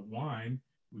event about wine,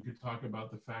 we could talk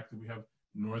about the fact that we have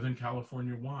Northern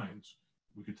California wines.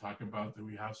 We could talk about that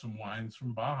we have some wines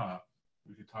from Baja.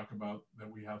 We could talk about that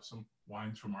we have some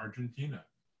wines from Argentina.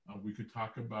 We could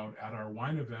talk about at our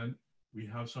wine event, we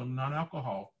have some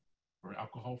non-alcohol or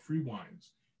alcohol-free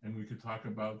wines. And we could talk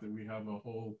about that we have a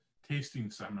whole tasting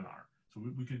seminar. So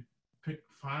we could pick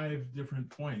 5 different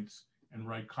points and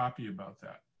write copy about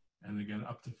that. And again,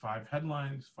 up to 5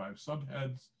 headlines, 5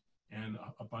 subheads, and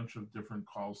a bunch of different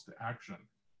calls to action.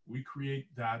 We create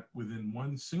that within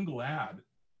one single ad,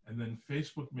 and then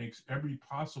Facebook makes every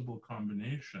possible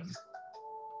combination.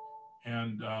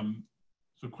 And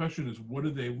so the question is, what do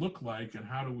they look like and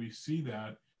how do we see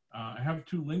that? I have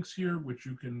 2 links here, which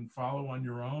you can follow on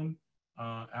your own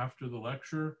after the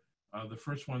lecture. The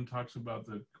first one talks about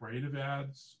the creative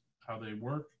ads, how they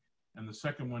work. And the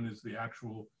second one is the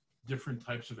actual different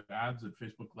types of ads that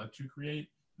Facebook lets you create.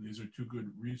 And these are 2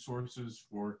 good resources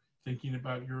for thinking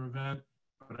about your event.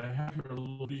 But I have here a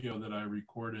little video that I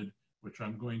recorded, which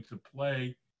I'm going to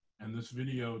play. And this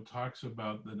video talks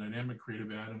about the dynamic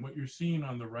creative ad. And what you're seeing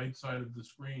on the right side of the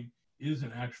screen is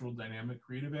an actual dynamic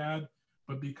creative ad.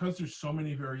 But because there's so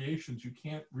many variations, you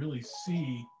can't really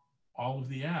see all of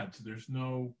the ads. There's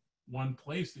no one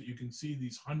place that you can see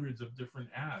these hundreds of different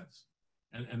ads.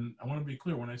 And I want to be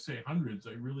clear, when I say hundreds,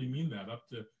 I really mean that, up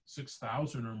to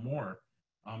 6,000 or more.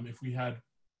 If we had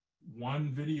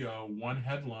one video, one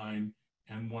headline,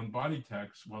 and one body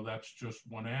text, well, that's just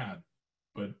one ad.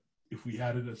 But if we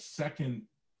added a second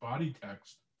body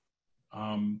text,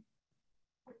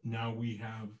 now we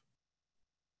have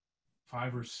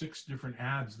 5 or 6 different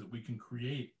ads that we can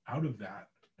create out of that.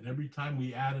 And every time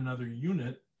we add another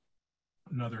unit,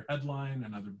 another headline,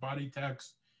 another body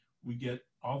text, we get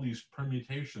all these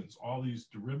permutations, all these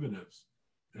derivatives.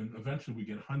 And eventually we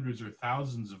get hundreds or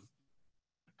thousands of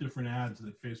different ads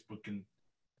that Facebook can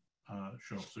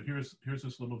show. So here's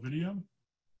this little video. All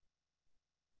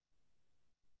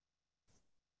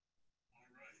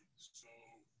right, so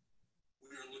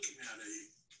we are looking at a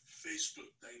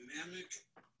Facebook dynamic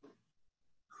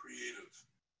creative.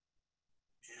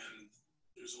 And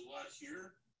there's a lot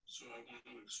here, so I want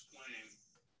to explain.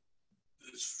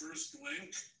 This first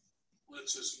link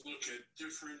lets us look at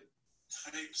different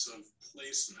types of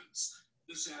placements.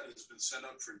 This ad has been set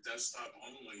up for desktop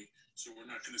only, so we're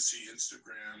not going to see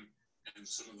Instagram and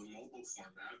some of the mobile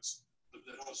formats, but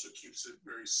that also keeps it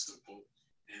very simple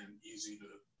and easy to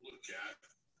look at.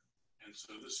 And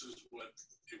so this is what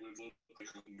it would look like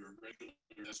on your regular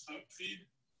desktop feed.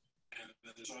 And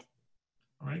then there's all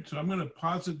right, so I'm going to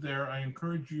pause it there. I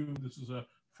encourage you, this is a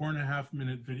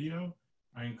 4.5-minute video.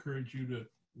 I encourage you to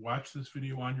watch this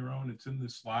video on your own. It's in the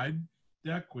slide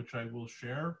deck, which I will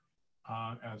share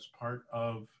as part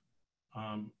of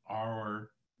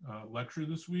our lecture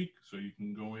this week. So you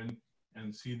can go in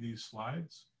and see these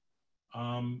slides.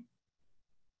 And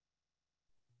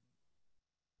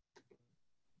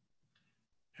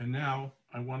now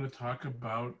I want to talk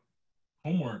about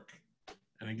homework.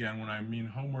 And again, when I mean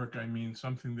homework, I mean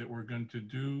something that we're going to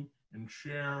do and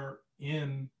share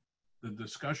in the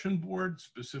discussion board.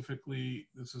 Specifically,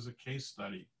 this is a case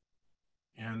study.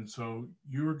 And so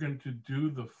you're going to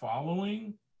do the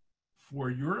following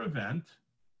for your event,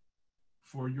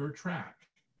 for your track.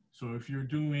 So if you're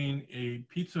doing a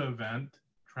pizza event,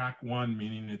 track 1,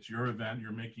 meaning it's your event,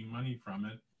 you're making money from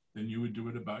it, then you would do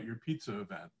it about your pizza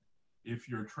event. If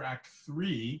you're track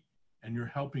 3, and you're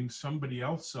helping somebody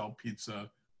else sell pizza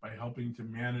by helping to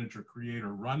manage or create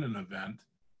or run an event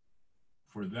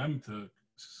for them to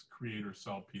create or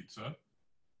sell pizza.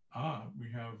 We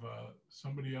have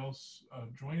somebody else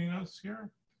joining us here.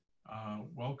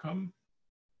 Welcome.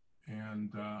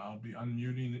 And I'll be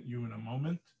unmuting you in a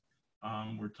moment.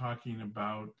 We're talking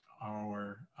about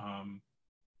our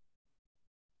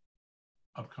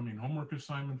upcoming homework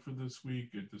assignment for this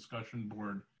week, a discussion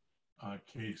board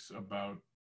case about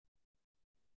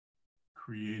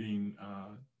creating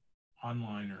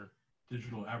online or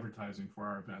digital advertising for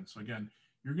our events. So again,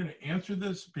 you're going to answer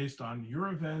this based on your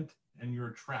event and your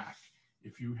track.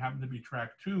 If you happen to be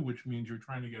track 2, which means you're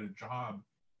trying to get a job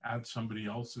at somebody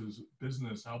else's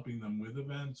business, helping them with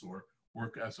events or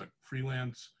work as a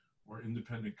freelance or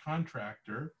independent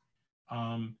contractor,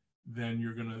 then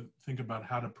you're going to think about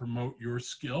how to promote your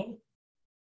skill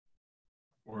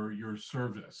or your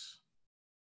service.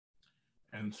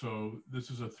 And so this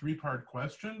is a 3-part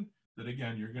question that,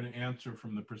 again, you're going to answer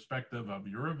from the perspective of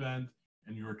your event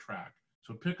and your track.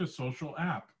 So pick a social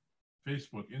app: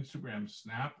 Facebook, Instagram,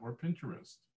 Snap, or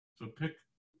Pinterest. So pick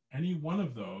any one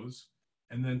of those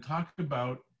and then talk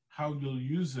about how you'll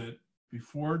use it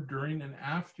before, during, and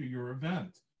after your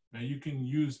event. Now, you can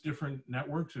use different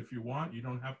networks if you want. You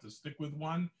don't have to stick with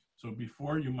one. So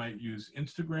before, you might use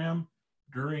Instagram.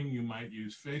 During, you might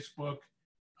use Facebook.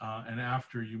 And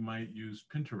after, you might use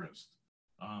Pinterest.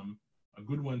 A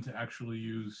good one to actually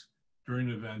use during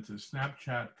an event is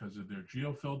Snapchat because of their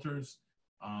geo filters.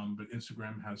 But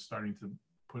Instagram has starting to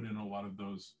put in a lot of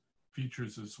those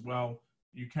features as well.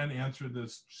 You can answer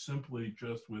this simply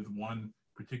just with one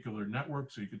particular network.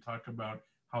 So you could talk about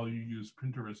how you use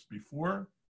Pinterest before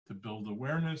to build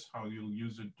awareness, how you'll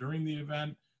use it during the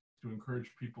event to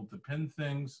encourage people to pin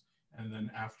things, and then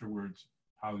afterwards,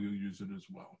 how you'll use it as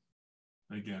well.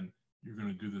 Again, you're going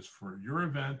to do this for your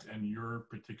event and your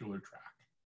particular track.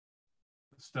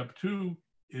 Step 2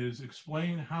 is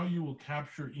explain how you will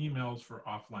capture emails for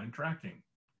offline tracking.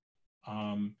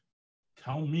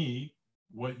 Tell me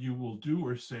what you will do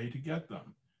or say to get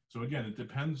them. So again, it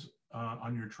depends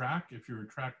on your track. If you're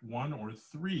track 1 or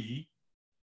 3,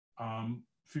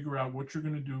 figure out what you're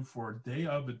going to do for day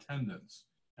of attendance.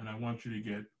 And I want you to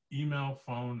get email,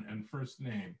 phone, and first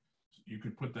name. So you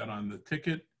could put that on the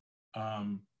ticket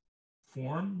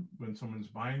form when someone's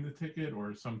buying the ticket,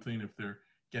 or something if they're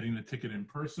getting the ticket in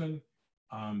person,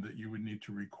 that you would need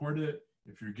to record it.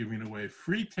 If you're giving away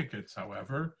free tickets,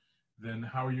 however, then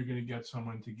how are you going to get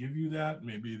someone to give you that?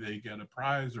 Maybe they get a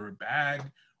prize or a bag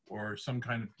or some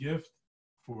kind of gift,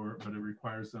 but it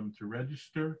requires them to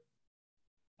register.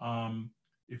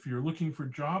 If you're looking for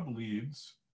job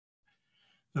leads,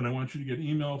 then I want you to get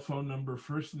email, phone number,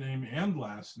 first name, and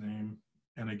last name.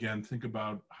 And again, think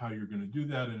about how you're going to do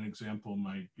that. An example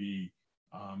might be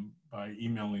by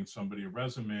emailing somebody a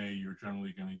resume. You're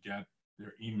generally going to get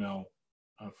their email,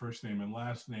 first name and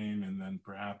last name, and then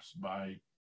perhaps by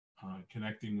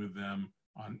connecting with them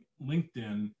on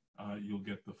LinkedIn, you'll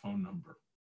get the phone number.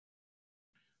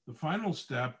 The final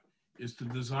step is to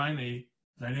design a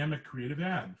dynamic creative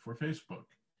ad for Facebook.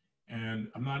 And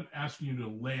I'm not asking you to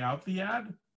lay out the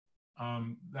ad.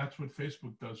 That's what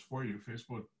Facebook does for you.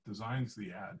 Facebook designs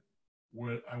the ad.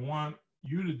 What I want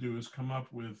you to do is come up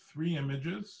with 3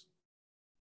 images,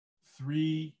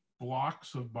 3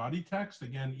 blocks of body text.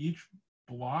 Again, each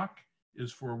block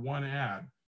is for one ad.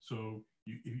 So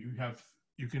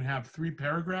you can have 3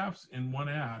 paragraphs in one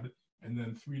ad, and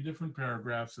then 3 different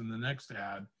paragraphs in the next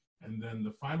ad, and then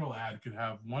the final ad could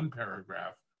have 1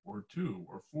 paragraph or 2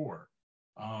 or 4.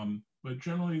 But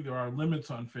generally, there are limits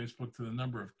on Facebook to the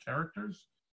number of characters.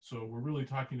 So we're really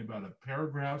talking about a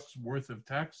paragraph's worth of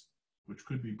text, which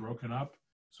could be broken up.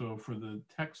 So for the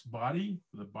text body,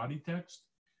 for the body text,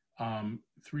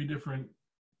 3 different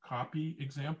copy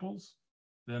examples.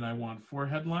 Then I want 4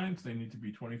 headlines. They need to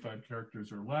be 25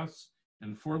 characters or less,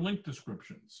 and 4 link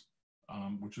descriptions,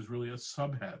 which is really a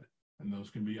subhead. And those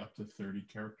can be up to 30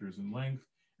 characters in length.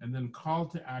 And then call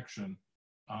to action.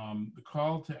 The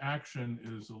call to action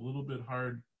is a little bit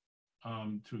hard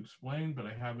to explain, but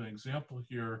I have an example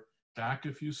here back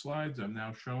a few slides. I'm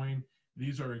now showing.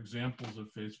 These are examples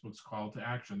of Facebook's call to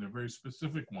action. They're very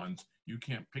specific ones. You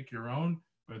can't pick your own,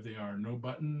 but they are no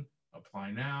button,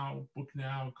 apply now, book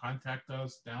now, contact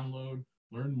us, download,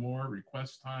 learn more,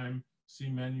 request time, see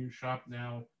menu, shop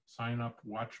now, sign up,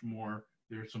 watch more.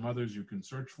 There are some others, you can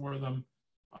search for them.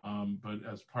 But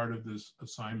as part of this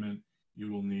assignment,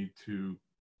 you will need to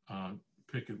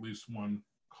pick at least one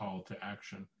call to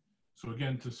action. So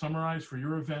again, to summarize, for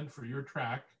your event, for your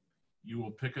track, you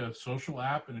will pick a social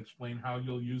app and explain how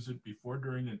you'll use it before,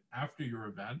 during, and after your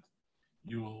event.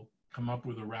 You will come up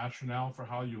with a rationale for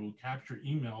how you will capture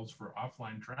emails for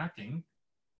offline tracking,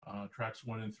 tracks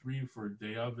 1 and 3 for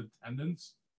day of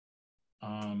attendance.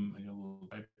 A little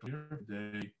type here,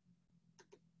 day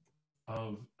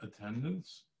of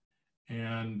attendance.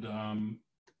 And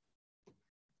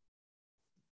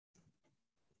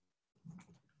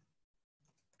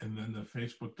then the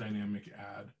Facebook dynamic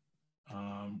ad,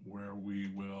 where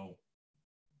we will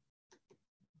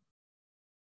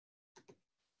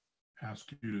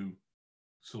ask you to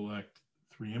select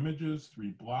 3 images,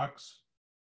 3 blocks,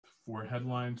 4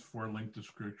 headlines, 4 link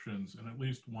descriptions, and at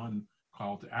least 1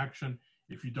 call to action.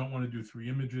 If you don't want to do 3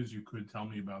 images, you could tell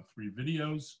me about 3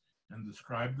 videos and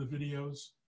describe the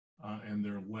videos and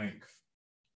their length.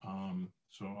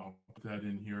 So I'll put that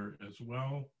in here as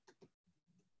well.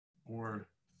 Or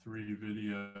 3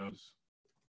 videos,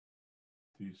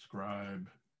 describe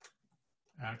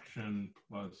action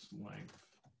plus length.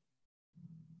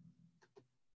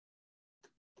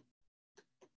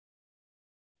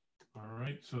 All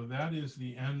right, so that is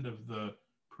the end of the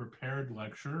prepared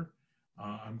lecture.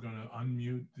 I'm going to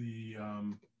unmute the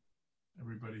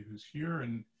everybody who's here,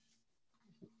 and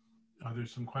are there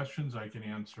some questions I can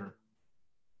answer?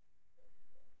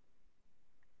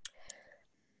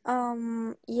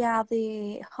 Yeah,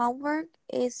 the homework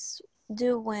is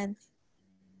due when?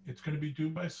 It's going to be due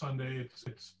by Sunday.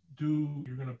 It's due,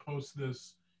 you're going to post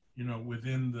this, you know,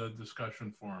 within the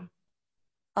discussion forum.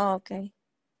 Oh, okay.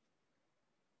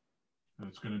 And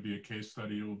it's going to be a case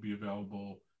study. It will be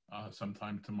available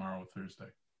sometime tomorrow,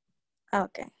 Thursday.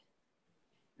 Okay.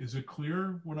 Is it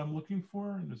clear what I'm looking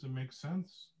for? And does it make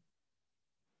sense?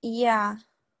 Yeah.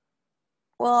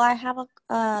 Well, I have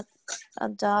a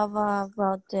doubt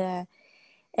about the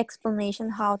explanation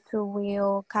how to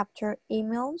will capture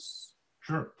emails.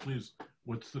 Sure, please.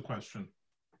 What's the question?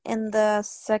 In the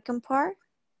second part,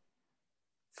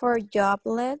 for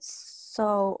joblets,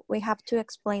 so we have to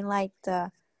explain like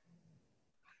the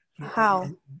So how.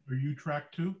 Are you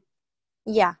track 2?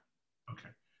 Yeah. Okay.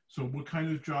 So what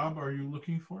kind of job are you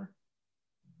looking for?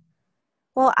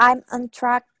 Well, I'm on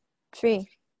track 3.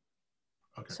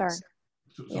 Okay. Sorry.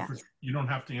 So Yeah. you don't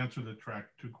have to answer the track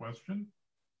 2 question.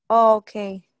 Oh,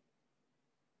 okay.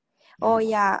 Oh, You-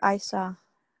 yeah, I saw.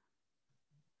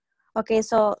 Okay,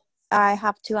 so I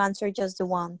have to answer just the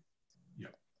one.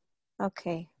 Yeah.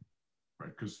 Okay. Right,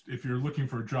 because if you're looking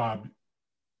for a job,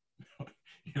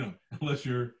 you know, unless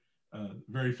you're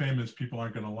very famous, people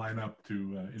aren't going to line up to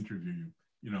interview you,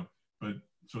 you know. But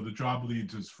so the job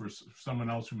leads is for someone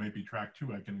else who may be track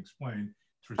 2, I can explain.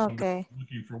 It's for somebody Okay.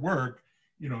 looking for work,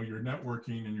 you know, you're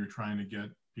networking and you're trying to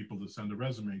get people to send a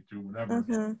resume to, whatever,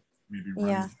 Mm-hmm. maybe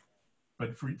Yeah. run.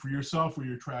 But for yourself, where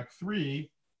you're track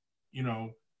 3, you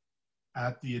know,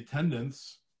 at the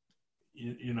attendance,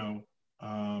 you know,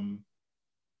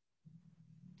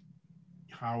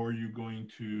 how are you going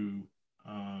to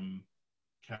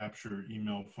capture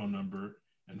email, phone number,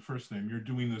 and first name? You're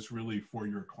doing this really for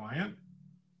your client,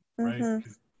 right? Mm-hmm.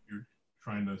 You're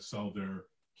trying to sell their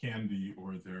candy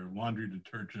or their laundry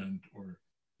detergent or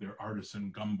their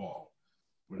artisan gumball,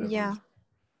 whatever. Yeah.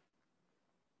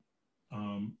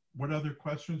 What other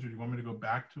questions, or do you want me to go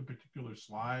back to a particular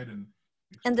slide and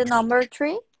And the explain? number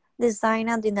 3, design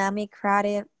a dynamic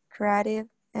creative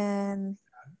and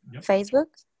Yep. Facebook.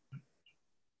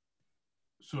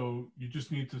 So you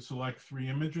just need to select 3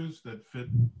 images that fit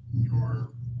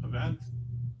your event.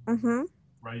 Mm-hmm.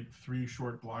 Write 3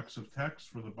 short blocks of text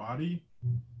for the body.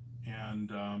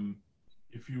 And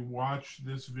if you watch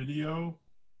this video,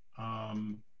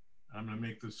 I'm going to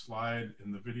make this slide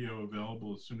and the video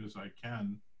available as soon as I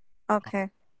can. Okay.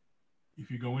 If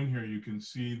you go in here, you can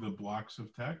see the blocks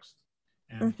of text.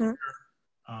 And Mm-hmm. here,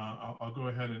 I'll go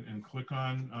ahead and click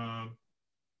on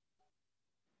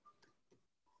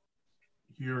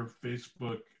here.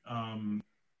 Facebook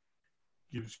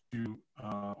gives you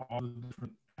all the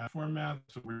different ad formats.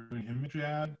 So we're doing image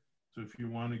ad. So if you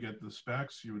want to get the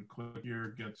specs, you would click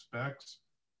here, get specs,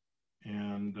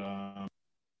 and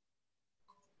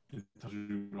it tells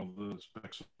you what all the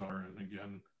specs are. And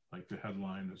again, like the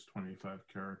headline is 25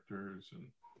 characters and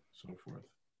so forth.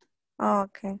 Oh,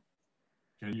 okay.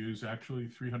 Can use actually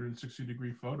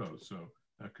 360-degree photos. So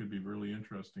that could be really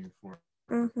interesting for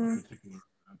Mm-hmm. particular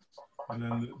events. And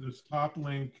then this top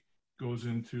link goes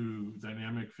into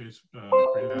dynamic face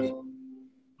creative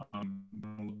in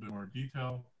a little bit more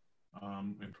detail.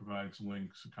 It provides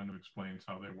links, it kind of explains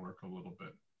how they work a little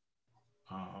bit.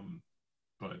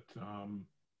 But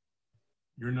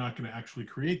you're not going to actually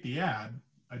create the ad.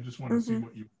 I just want to see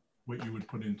what you would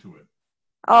put into it.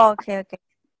 Oh, okay, okay.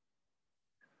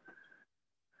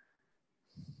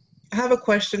 I have a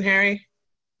question, Harry.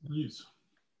 Please.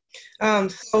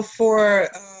 So for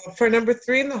number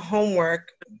 3 in the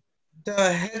homework,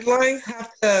 the headlines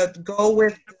have to go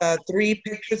with the 3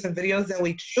 pictures and videos that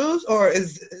we choose, or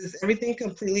is everything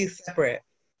completely separate?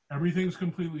 Everything's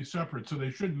completely separate, so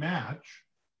they should match.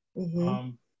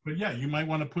 Mm-hmm. But yeah, you might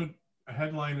want to put a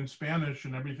headline in Spanish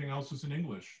and everything else is in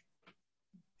English.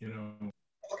 You know.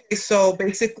 Okay, so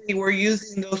basically we're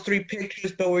using those 3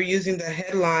 pictures, but we're using the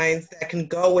headlines that can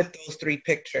go with those 3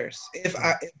 pictures if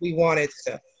we wanted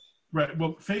to. Right.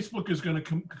 Well, Facebook is going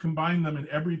to combine them in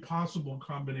every possible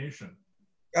combination.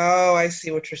 Oh, I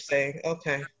see what you're saying.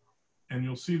 Okay. And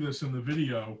you'll see this in the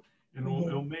video. And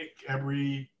it'll make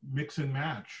every mix and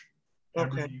match.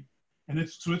 Okay. And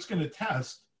it's going to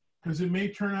test, because it may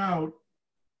turn out,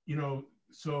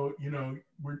 so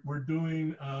we're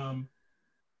doing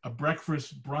a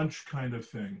breakfast brunch kind of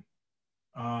thing,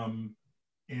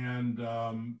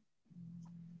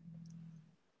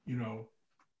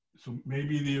 so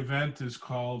maybe the event is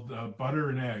called butter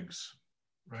and eggs,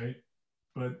 right?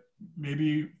 But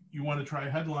maybe you want to try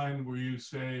a headline where you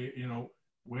say,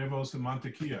 huevos de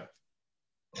mantequilla.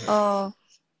 Oh.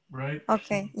 Right?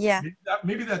 Okay, yeah.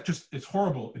 Maybe that just, it's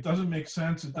horrible. It doesn't make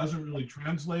sense. It doesn't really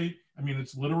translate. I mean,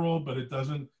 it's literal, but it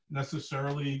doesn't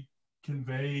necessarily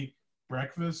convey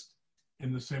breakfast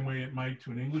in the same way it might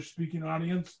to an English-speaking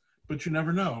audience. But you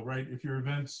never know, right? If your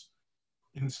event's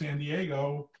in San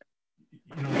Diego,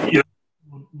 you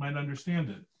might understand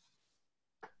it.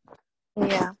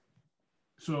 Yeah.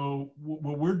 So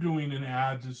what we're doing in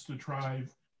ads is to try,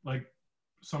 like,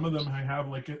 some of them I have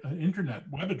like an internet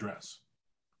web address.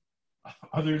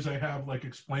 Others I have like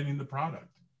explaining the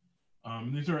product.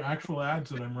 These are actual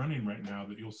ads that I'm running right now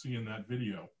that you'll see in that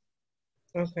video.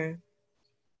 Okay.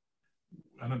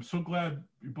 And I'm so glad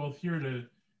you're both here to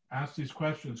ask these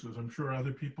questions, because I'm sure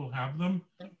other people have them.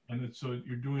 And so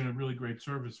you're doing a really great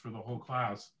service for the whole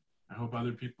class. I hope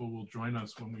other people will join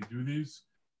us when we do these.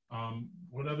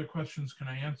 What other questions can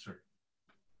I answer?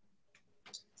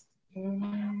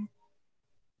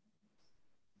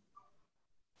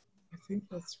 I think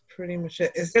that's pretty much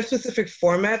it. Is there a specific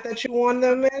format that you want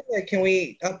them in? Like, can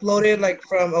we upload it like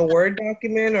from a Word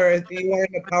document, or do you want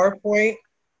it in a PowerPoint?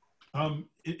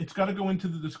 It's got to go into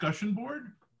the discussion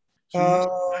board. So you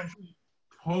can actually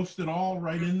post it all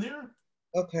right in there.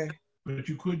 Okay. But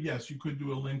you could, yes, you could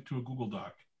do a link to a Google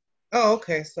Doc. Oh,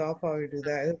 okay. So I'll probably do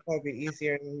that. It'll probably be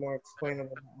easier and more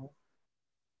explainable.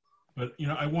 But,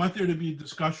 I want there to be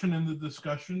discussion in the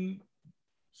discussion.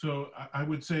 So I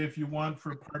would say if you want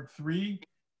for part 3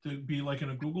 to be like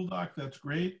in a Google Doc, that's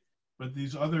great. But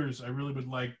these others, I really would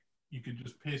like, you could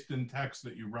just paste in text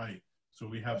that you write, so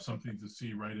we have something to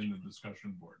see right in the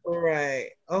discussion board. Right.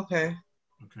 Okay.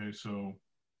 Okay, so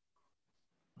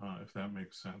if that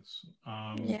makes sense.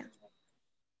 Yeah.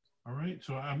 All right,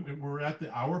 so we're at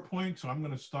the hour point, so I'm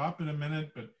going to stop in a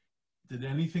minute. But did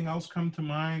anything else come to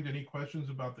mind? Any questions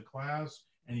about the class?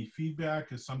 Any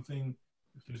feedback? Is something,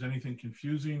 if there's anything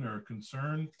confusing or a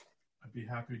concern, I'd be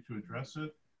happy to address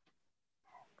it.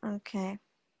 Okay.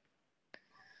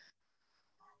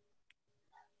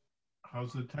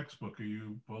 How's the textbook? Are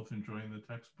you both enjoying the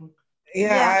textbook?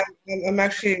 Yeah. I'm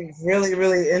actually really,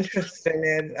 really interested in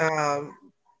it.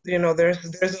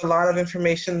 There's a lot of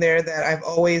information there that I've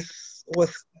always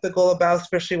was skeptical about,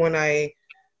 especially when I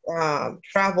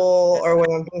travel or when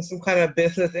I'm doing some kind of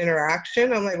business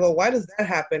interaction. I'm like, well, why does that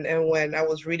happen? And when I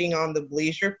was reading on the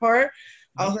leisure part,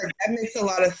 I was like, that makes a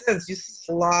lot of sense. You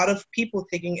see a lot of people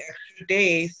taking extra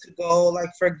days to go, like,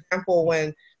 for example,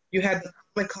 when you had the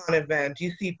Comic-Con event,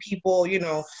 you see people,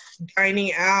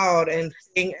 dining out and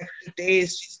staying extra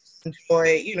days just to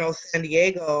enjoy, San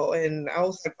Diego. And I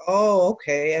was like, oh,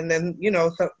 okay. And then,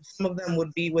 some of them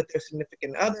would be with their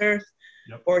significant others.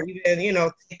 Yep. Or even,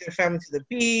 take their family to the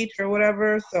beach or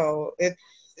whatever. So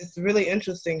it's really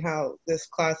interesting how this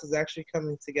class is actually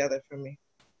coming together for me.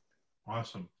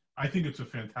 Awesome. I think it's a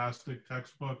fantastic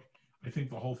textbook. I think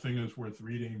the whole thing is worth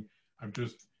reading. I'm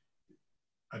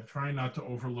trying not to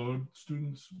overload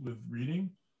students with reading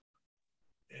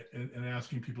and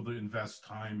asking people to invest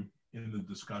time in the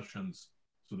discussions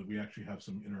so that we actually have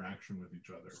some interaction with each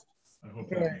other. I hope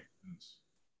that makes sense.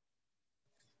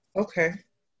 Okay.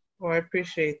 Well, I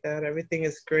appreciate that. Everything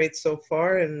is great so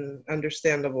far and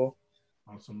understandable.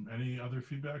 Awesome. Any other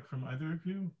feedback from either of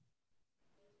you?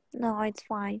 No, it's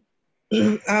fine.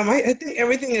 I think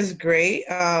everything is great.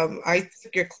 I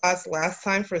took your class last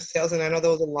time for sales, and I know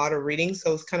there was a lot of reading,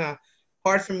 so it's kind of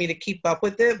hard for me to keep up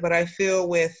with it. But I feel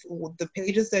with the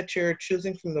pages that you're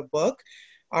choosing from the book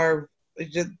are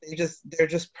they're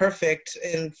just perfect,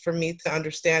 and for me to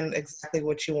understand exactly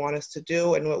what you want us to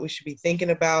do and what we should be thinking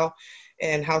about,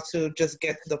 and how to just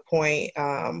get to the point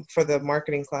for the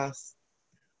marketing class.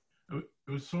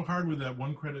 It was so hard with that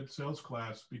 1-credit sales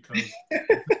class because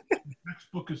the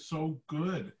textbook is so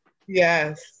good.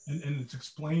 Yes. And it's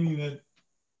explaining it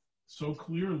so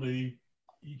clearly,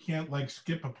 you can't like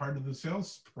skip a part of the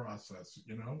sales process,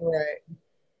 Right.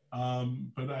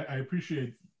 But I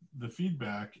appreciate the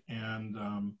feedback, and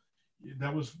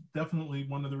that was definitely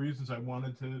one of the reasons I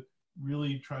wanted to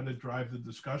really try to drive the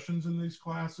discussions in these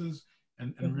classes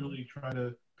and really try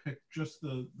to pick just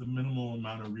the minimal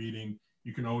amount of reading.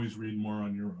 You can always read more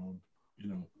on your own, you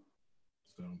know.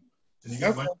 So, and you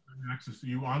get lifetime access. Did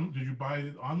you buy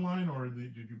it online, or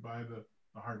did you buy the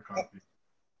hard copy?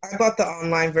 I bought the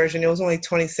online version. It was only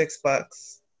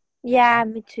 $26. Yeah,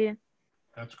 me too.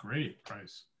 That's great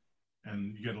price.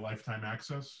 And you get a lifetime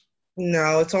access?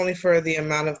 No, it's only for the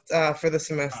amount of for the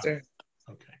semester.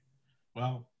 Okay.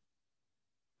 Well,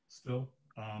 still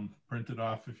print it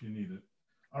off if you need it.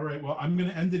 All right. Well, I'm going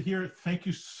to end it here. Thank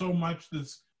you so much.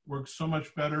 This works so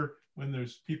much better when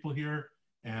there's people here,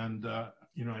 and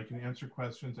you know, I can answer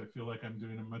questions. I feel like I'm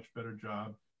doing a much better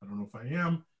job. I don't know if I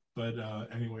am, but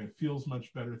anyway, it feels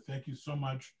much better. Thank you so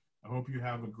much. I hope you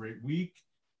have a great week,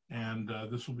 and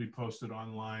this will be posted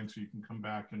online, so you can come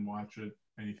back and watch it.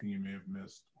 Anything you may have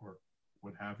missed or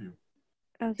what have you.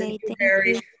 Okay, Thank you,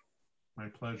 Harry. you. My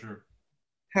pleasure.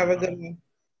 Have a good one.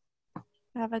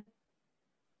 Have a